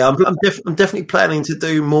 yeah. I'm definitely planning to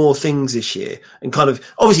do more things this year, and kind of,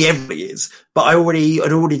 obviously everybody is, but I'd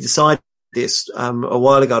already decided this a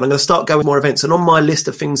while ago, and I'm going to start going to more events. And on my list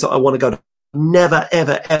of things that I want to go to, never,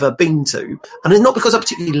 ever, ever been to, and it's not because I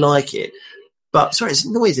particularly like it, but sorry, there's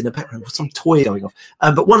noise in the background, some toy going off.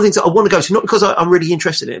 But one of the things that I want to go to, not because I'm really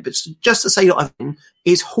interested in it, but just to say that I've been,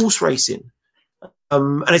 is horse racing.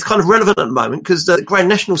 And it's kind of relevant at the moment because the Grand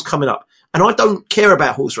National's coming up, and I don't care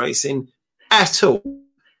about horse racing at all,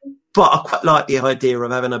 but I quite like the idea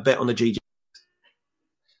of having a bet on the GG.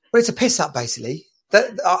 Well, it's a piss up, basically.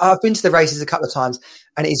 I've been to the races a couple of times,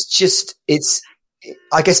 and it's.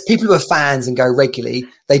 I guess people who are fans and go regularly,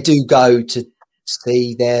 they do go to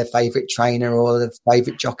see their favourite trainer or the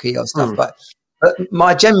favourite jockey or stuff. But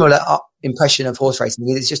my general impression of horse racing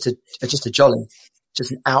is it's just a jolly,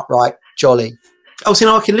 just an outright jolly. Oh,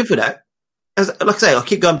 so I can live with that. Like I say, I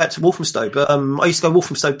keep going back to Walthamstow, but I used to go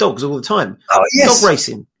Walthamstow dogs all the time. Oh, yes. Dog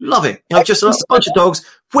racing. Love it. Just a bunch of dogs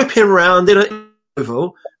whipping around in an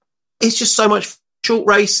oval. It's just so much short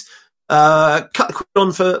race, cut the quid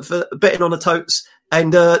on for betting on the totes,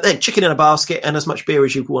 and then chicken in a basket and as much beer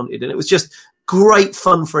as you wanted. And it was just great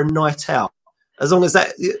fun for a night out. As long as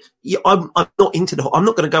that, I'm not into I'm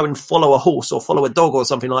not going to go and follow a horse or follow a dog or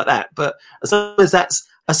something like that. But as long as that's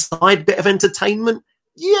a side bit of entertainment,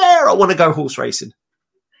 yeah, I want to go horse racing.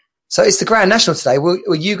 So it's the Grand National today.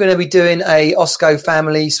 Were you going to be doing a Osco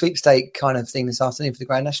family sweepstake kind of thing this afternoon for the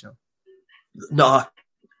Grand National? No,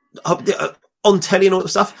 on telly and all that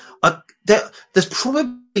stuff. There's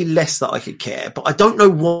probably less that I could care, but I don't know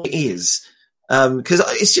what it is because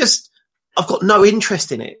it's just I've got no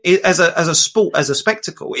interest in it as a sport, as a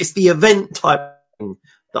spectacle. It's the event type thing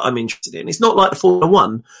that I'm interested in. It's not like the Formula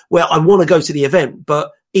One where I want to go to the event,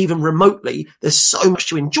 but even remotely, there's so much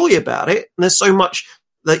to enjoy about it, and there's so much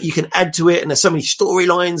that you can add to it, and there's so many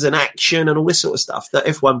storylines and action and all this sort of stuff that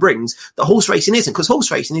F1 brings that horse racing isn't, because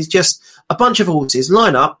horse racing is just a bunch of horses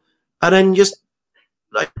line up and then just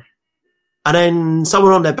like, and then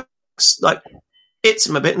someone on their backs like hits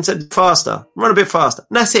them a bit and said faster, run a bit faster,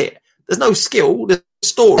 and that's it. There's no skill, there's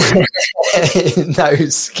story. No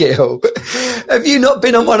skill. Have you not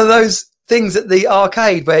been on one of those things at the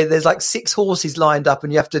arcade where there's like 6 horses lined up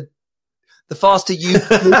and you have to, the faster you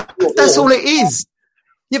that's all it is.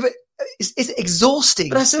 Yeah, but it's exhausting.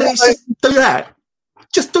 But that's it. Just do that.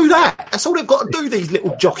 Just do that. That's all they've got to do, these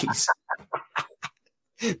little jockeys.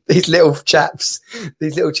 These little chaps.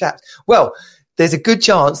 Well, there's a good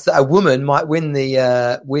chance that a woman might win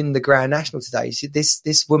the Grand National today.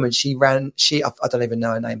 This woman, I don't even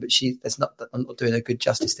know her name, but I'm not doing her good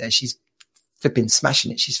justice there. She's flipping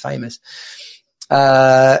smashing it. She's famous.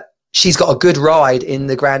 She's got a good ride in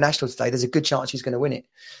the Grand National today. There's a good chance she's going to win it.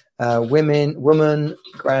 Woman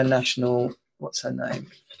Grand National. What's her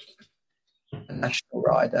name? A national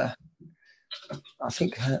rider. I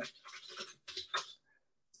think her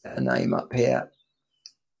name up here.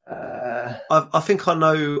 I think I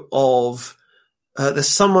know of. There's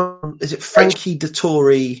someone. Is it Frankie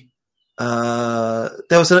Dettori?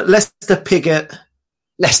 There was a Lester Piggott.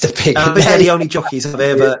 Lester Piggott. They're the only jockeys I've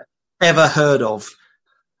ever heard of.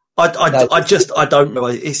 I don't know.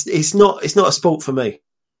 It's not a sport for me.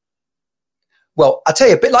 Well, I tell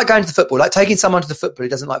you, a bit like going to the football, like taking someone to the football who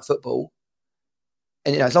doesn't like football,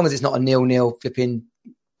 and as long as it's not a 0-0 flipping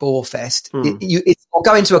bore fest, or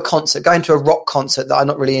going to a concert, going to a rock concert that I'm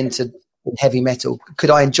not really into heavy metal. Could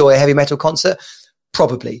I enjoy a heavy metal concert?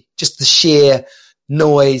 Probably. Just the sheer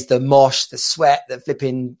noise, the mosh, the sweat, the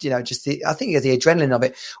flipping, just I think the adrenaline of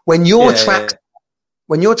it. When you're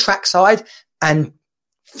trackside and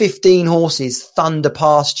 15 horses thunder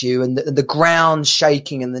past you and the ground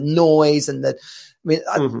shaking and the noise and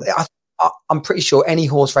I'm pretty sure any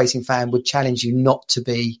horse racing fan would challenge you not to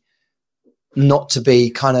be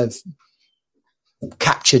kind of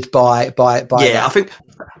captured by that.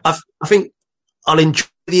 I think I'll enjoy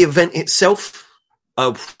the event itself.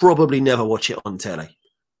 I'll probably never watch it on telly.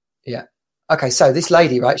 Yeah. Okay. So this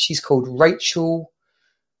lady, right? She's called Rachel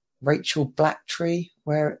Blacktree.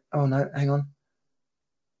 Oh no, hang on.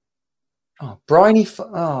 Oh, Bryony.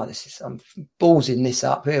 I'm ballsing this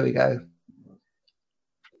up. Here we go.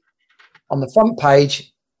 On the front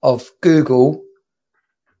page of Google.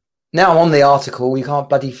 Now I'm on the article. You can't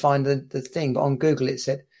bloody find the thing, but on Google it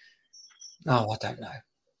said, I don't know.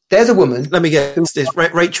 There's a woman. Let me get this.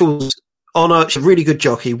 Rachel's she's a really good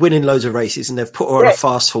jockey, winning loads of races, and they've put her on a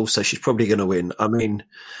fast horse, so she's probably going to win. I mean,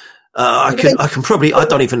 I can probably, I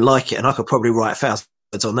don't even like it, and I could probably write 1,000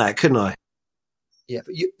 words on that, couldn't I? Yeah,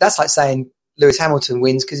 but that's like saying Lewis Hamilton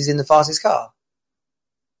wins because he's in the fastest car.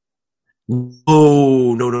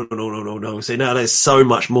 Oh, no. See, now there's so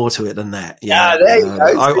much more to it than that. Yeah, there you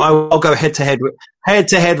go. I'll go head to head with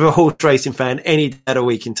a horse racing fan any day of the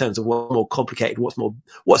week in terms of what's more complicated,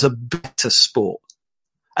 what's a better sport.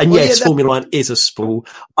 And Formula One is a sport.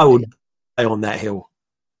 I would play on that hill.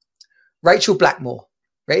 Rachel Blackmore.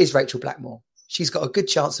 It is Rachel Blackmore. She's got a good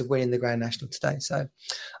chance of winning the Grand National today. So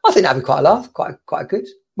I think that'd be quite a laugh, quite a good.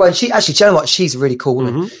 Well, she actually, do you know what? She's a really cool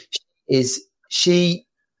woman. Mm-hmm. She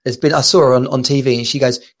has been, I saw her on TV and she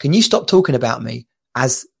goes, can you stop talking about me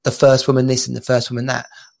as the first woman this and the first woman that?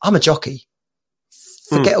 I'm a jockey.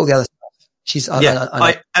 Forget all the other stuff.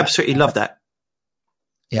 I absolutely love that.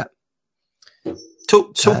 Yeah.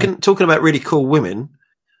 Talking about really cool women.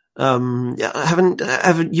 Haven't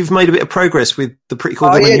you've made a bit of progress with the pretty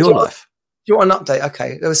cool women in your life? Do you want an update?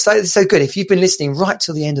 Okay, it was so good. If you've been listening right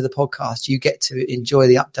till the end of the podcast, you get to enjoy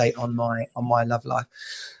the update on my love life.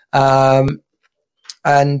 We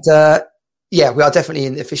are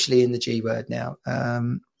definitely officially in the G word now,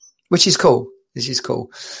 which is cool. This is cool.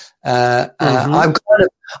 I'm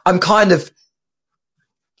kind of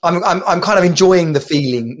enjoying the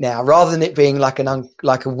feeling now, rather than it being like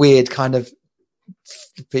a weird kind of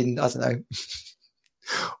thing. I don't know.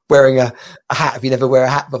 Wearing a hat if you never wear a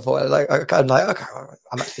hat before. Okay, I'm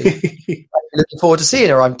actually looking forward to seeing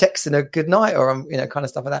her. I'm texting her good night, or I'm kind of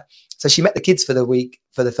stuff like that. So she met the kids for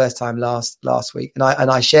the first time last week, and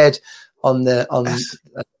I shared on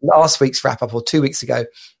last week's wrap up, or 2 weeks ago,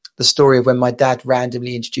 the story of when my dad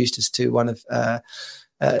randomly introduced us to one of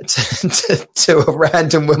to a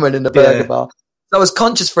random woman in a burger bar. So I was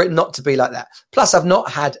conscious for it not to be like that. Plus, I've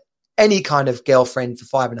not had any kind of girlfriend for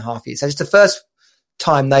 5.5 years. So it's the first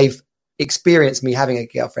time they've experienced me having a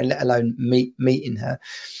girlfriend, let alone meeting her.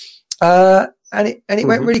 And it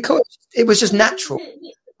went really cool. It was just natural.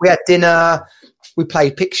 We had dinner, we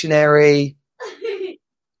played Pictionary,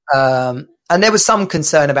 and And there was some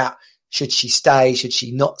concern about, should she stay? Should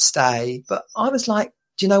she not stay? But I was like,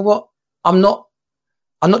 do you know what? I'm not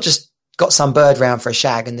just got some bird round for a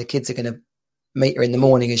shag and the kids are going to meet her in the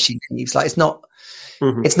morning as she leaves. Like, it's not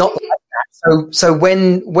like that. So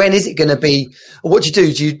when is it going to be, or what do you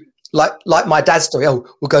do? Do you, like my dad's story? Oh,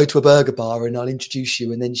 we'll go to a burger bar and I'll introduce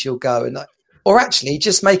you and then she'll go. And or actually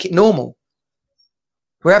just make it normal.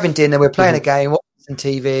 We're having dinner, we're playing a game, watching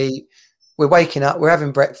TV, we're waking up, we're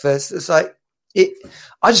having breakfast. It's like,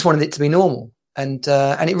 I just wanted it to be normal, and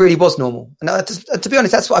it really was normal. And to be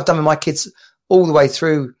honest, that's what I've done with my kids all the way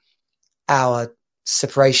through our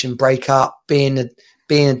separation, breakup, being a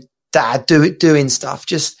dad, doing stuff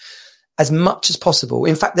just as much as possible.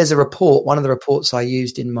 In fact, there's a report, one of the reports I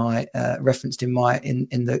used in my referenced in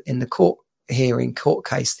the court hearing, court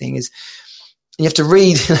case thing is. You have to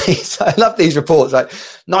read. I love these reports, like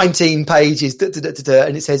 19 pages,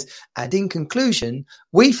 and it says, and in conclusion,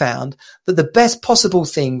 we found that the best possible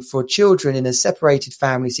thing for children in a separated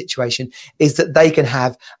family situation is that they can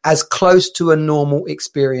have as close to a normal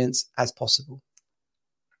experience as possible.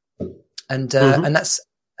 And that's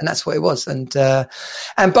what it was. And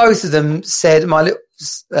both of them said,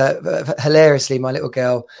 hilariously, my little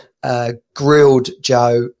girl grilled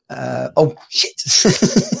Joe. Oh shit.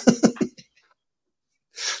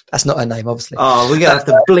 That's not her name, obviously. Oh, we're going to have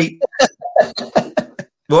to bleep.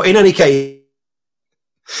 Well, in any case,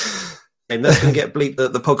 that's going to get bleeped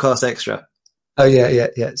the podcast extra. Oh,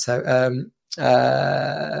 yeah. So,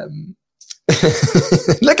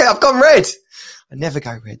 look, I've gone red. I never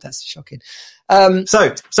go red. That's shocking. So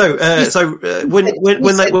when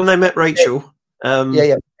they met Rachel,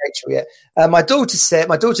 Rachel, yeah. My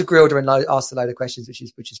daughter grilled her and asked a load of questions,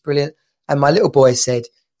 which is brilliant. And my little boy said,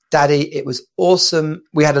 Daddy, it was awesome.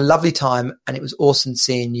 We had a lovely time and it was awesome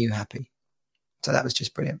seeing you happy. So that was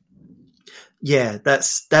just brilliant. Yeah,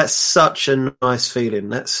 that's such a nice feeling.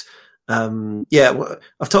 That's, I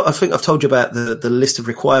think I've told you about the list of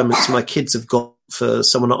requirements my kids have got for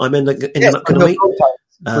someone that I'm ending up going to meet.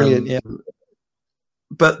 Brilliant, yeah.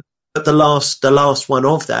 But the last one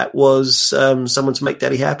of that was someone to make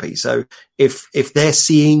Daddy happy. So if they're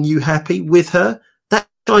seeing you happy with her, that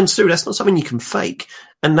shines through. That's not something you can fake.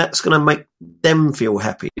 And that's going to make them feel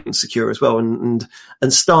happy and secure as well, and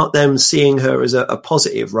start them seeing her as a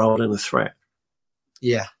positive rather than a threat.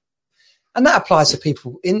 Yeah, and that applies to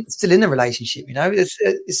people still in a relationship. You know,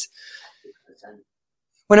 it's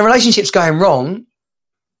when a relationship's going wrong,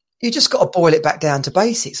 you just got to boil it back down to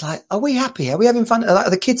basics. Like, are we happy? Are we having fun? Are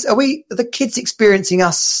the kids experiencing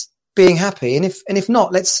us being happy? And if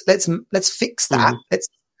not, let's fix that.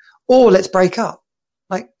 Let's break up.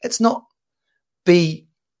 Like, let's not be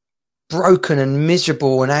broken and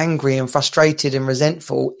miserable and angry and frustrated and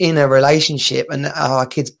resentful in a relationship, and our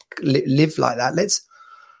kids live like that. Let's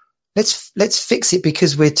fix it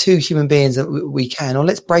because we're two human beings that we can, or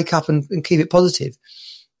let's break up and keep it positive.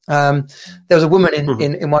 There was a woman in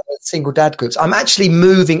one of the single dad groups. I'm actually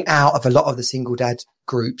moving out of a lot of the single dad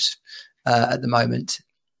groups at the moment,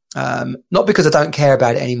 not because I don't care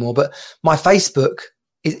about it anymore, but my Facebook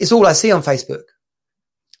is all I see on Facebook,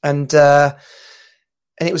 and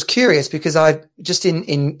it was curious because I just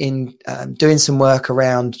in doing some work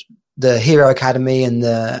around the Hero Academy and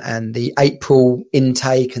the April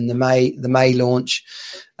intake and the May launch.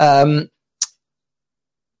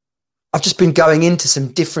 I've just been going into some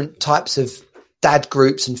different types of dad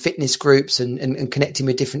groups and fitness groups and connecting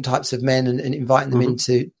with different types of men and inviting them in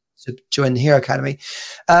to join the Hero Academy.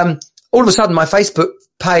 All of a sudden, my Facebook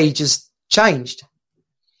page has changed,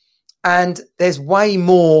 and there's way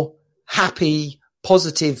more happy,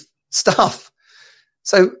 positive stuff.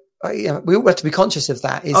 So we all have to be conscious of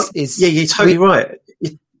that. You're totally right.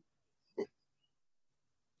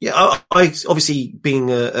 Yeah, I obviously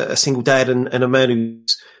being a single dad and a man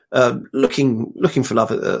who's looking for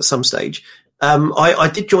love at some stage.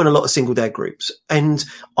 I did join a lot of single dad groups, and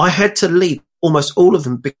I had to leave almost all of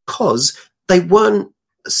them because they weren't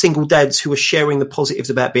single dads who were sharing the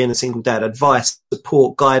positives about being a single dad, advice,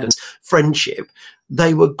 support, guidance, friendship.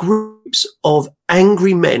 They were groups of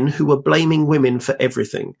angry men who were blaming women for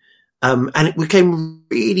everything. And it became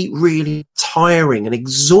really, really tiring and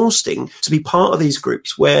exhausting to be part of these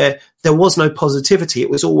groups where there was no positivity. It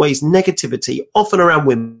was always negativity, often around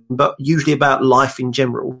women, but usually about life in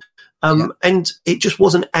general. And it just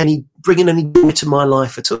wasn't bringing any joy to my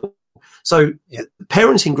life at all. So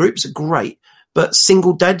parenting groups are great, but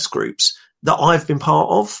single dads groups that I've been part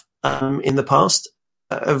of in the past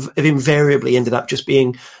have invariably ended up just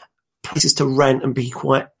being places to rant and be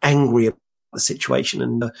quite angry about the situation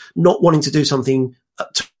and not wanting to do something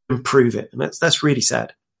to improve it. And that's really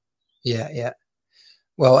sad. Yeah.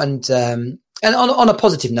 Well, and and on a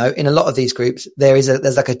positive note, in a lot of these groups, there's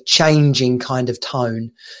like a changing kind of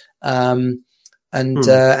tone, and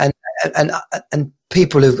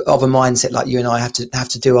people of a mindset like you and I have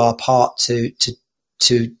to do our part to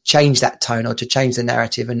change that tone, or to change the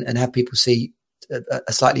narrative, and have people see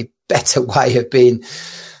a slightly better way of being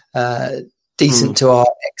decent to our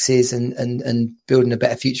exes and building a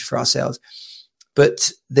better future for ourselves.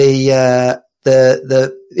 But my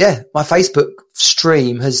Facebook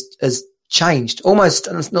stream has changed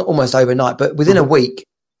not almost overnight, but within a week,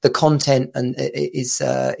 the content and is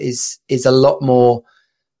a lot more,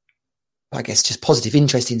 I guess, just positive,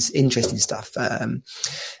 interesting stuff.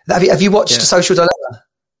 Have you watched Social Dilemma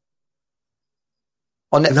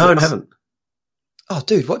on Netflix? No, I haven't. Oh,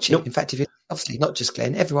 dude, watch it. Nope. In fact, if you obviously not just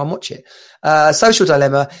Glenn, everyone watch it. Social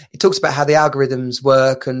Dilemma. It talks about how the algorithms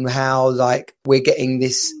work and how like we're getting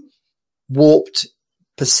this warped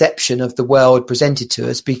perception of the world presented to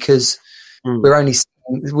us because we're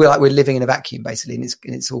living in a vacuum basically, and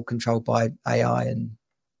it's all controlled by AI.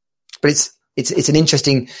 But it's an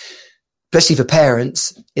interesting, especially for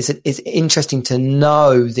parents, it's interesting to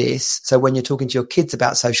know this. So when you're talking to your kids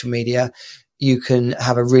about social media, you can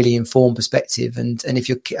have a really informed perspective, and if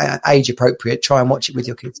you're age appropriate, try and watch it with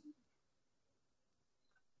your kids.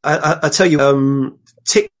 I tell you,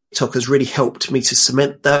 TikTok has really helped me to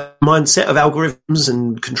cement that mindset of algorithms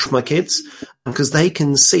and control my kids, because they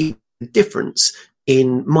can see the difference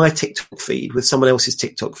in my TikTok feed with someone else's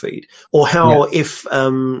TikTok feed, or how if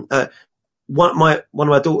one of my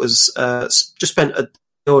daughters just spent a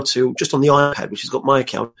day or two just on the iPad, which has got my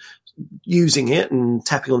account, using it and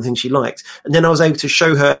tapping on things she liked, and then I was able to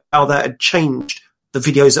show her how that had changed the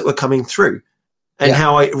videos that were coming through, and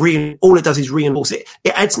how all it does is reinforce it.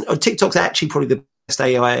 It adds. TikTok's actually probably the best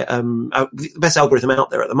AI, the best algorithm out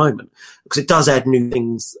there at the moment, because it does add new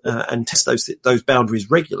things and test those boundaries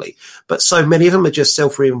regularly. But so many of them are just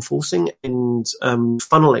self-reinforcing and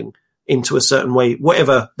funneling into a certain way,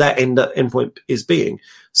 whatever that endpoint is being.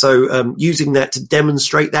 So using that to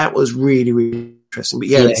demonstrate that was really, really interesting. But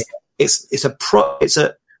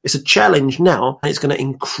it's a challenge now, and it's going to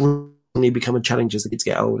increasingly become a challenge as the kids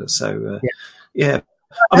get older. So I mean,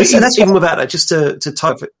 even without that, just to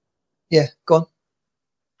type it. Yeah, go on.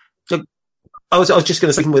 I was just going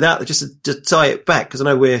to say, even without that, just to tie it back, because I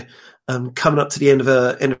know we're coming up to the end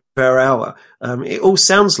of our hour. It all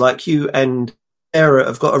sounds like you and Sarah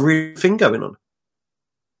have got a real thing going on.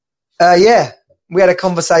 We had a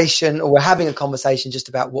conversation, or we're having a conversation, just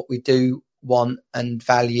about what we do want and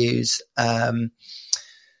values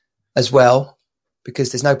as well,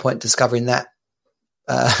 because there's no point discovering that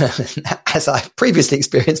as I've previously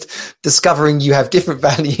experienced, discovering you have different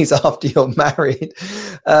values after you're married.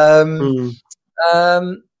 And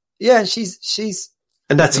she's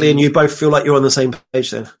and Natalie and you both feel like you're on the same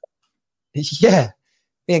page then. Yeah,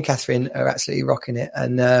 me and Catherine are absolutely rocking it,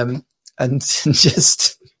 and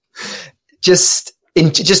just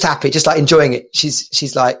happy, just like enjoying it.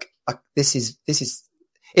 She's like, this is.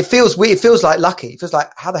 It feels weird. It feels like lucky. It feels like,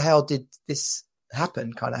 how the hell did this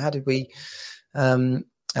happen? Kind of, how did we?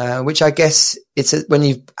 Which I guess when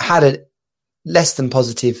you've had a less than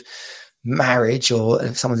positive marriage, or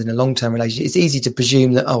if someone's in a long-term relationship, it's easy to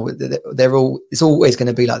presume that it's always going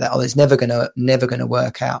to be like that, or it's never going to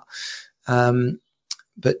work out. No,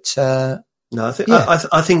 I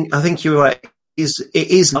think you're right. It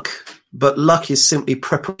is luck, but luck is simply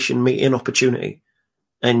preparation meeting opportunity.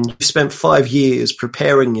 And you spent 5 years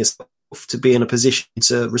preparing yourself to be in a position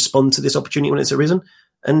to respond to this opportunity when it's arisen,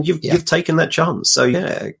 and you've taken that chance. So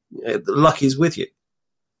luck is with you.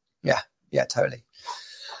 Yeah, totally.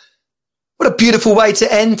 What a beautiful way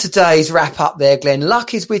to end today's wrap up there, Glenn.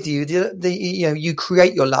 Luck is with you. You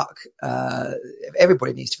create your luck.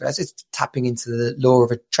 Everybody needs to realize it's tapping into the law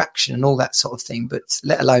of attraction and all that sort of thing. But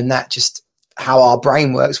let alone that, just how our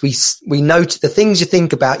brain works. We note the things you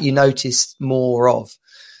think about, you notice more of.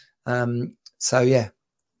 Don't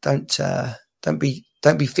be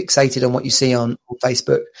fixated on what you see on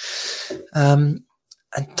Facebook. And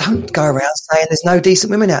don't go around saying there's no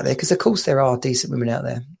decent women out there, because of course there are decent women out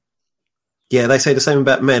there. Yeah, they say the same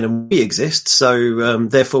about men, and we exist, so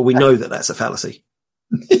therefore we know that that's a fallacy.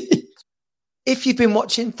 If you've been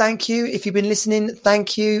watching, thank you. If you've been listening,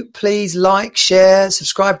 thank you. Please like, share,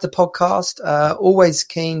 subscribe to the podcast. Always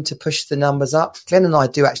keen to push the numbers up. Glenn and I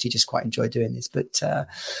do actually just quite enjoy doing this, but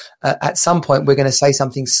at some point we're going to say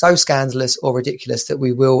something so scandalous or ridiculous that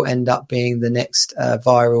we will end up being the next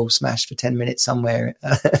viral smash for 10 minutes somewhere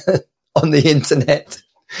on the internet.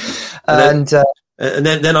 And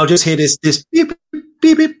then I'll just hear this beep,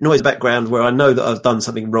 beep, beep noise in the background, where I know that I've done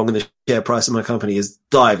something wrong and the share price of my company is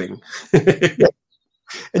diving.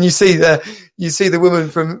 And you see the woman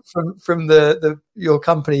from your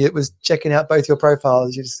company that was checking out both your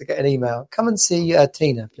profiles. You just get an email. Come and see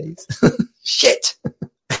Tina, please. Shit.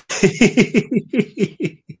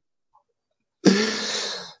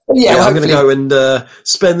 Yeah, I'm going to go and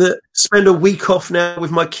spend a week off now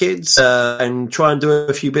with my kids and try and do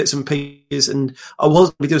a few bits and pieces. And I was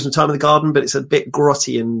going to be doing some time in the garden, but it's a bit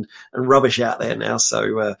grotty and rubbish out there now.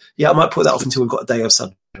 So, I might put that off until we've got a day of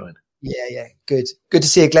sunshine. Yeah. Good to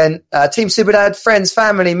see you, Glenn. Team Superdad, friends,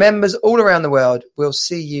 family, members all around the world. We'll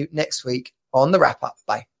see you next week on the wrap-up.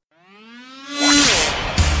 Bye.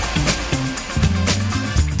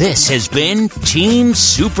 This has been Team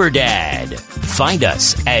Superdad. Find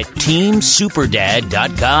us at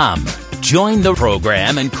teamsuperdad.com. Join the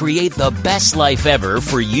program and create the best life ever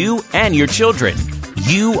for you and your children.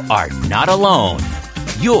 You are not alone.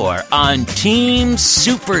 You're on Team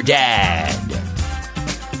Superdad.